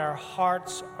what our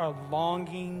hearts are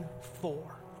longing for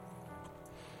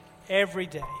every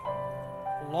day,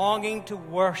 longing to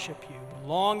worship you,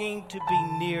 longing to be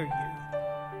near you.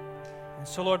 And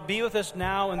so, Lord, be with us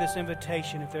now in this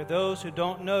invitation. If there are those who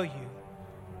don't know you,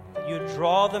 that you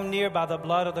draw them near by the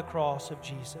blood of the cross of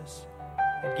Jesus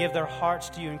and give their hearts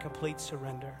to you in complete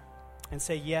surrender and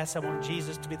say, yes, I want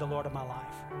Jesus to be the Lord of my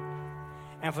life.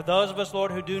 And for those of us, Lord,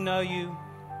 who do know you,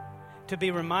 to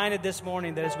be reminded this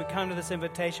morning that as we come to this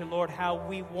invitation, Lord, how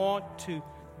we want to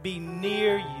be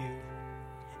near you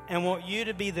and want you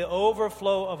to be the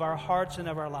overflow of our hearts and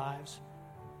of our lives.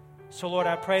 So, Lord,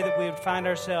 I pray that we would find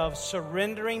ourselves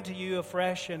surrendering to you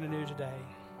afresh and anew today,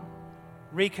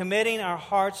 recommitting our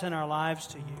hearts and our lives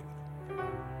to you,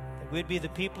 that we'd be the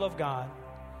people of God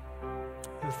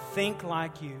who think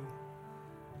like you,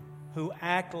 who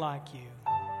act like you,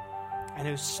 and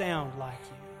who sound like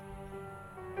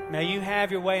you. May you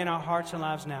have your way in our hearts and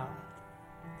lives now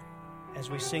as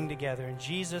we sing together. In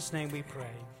Jesus' name we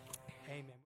pray.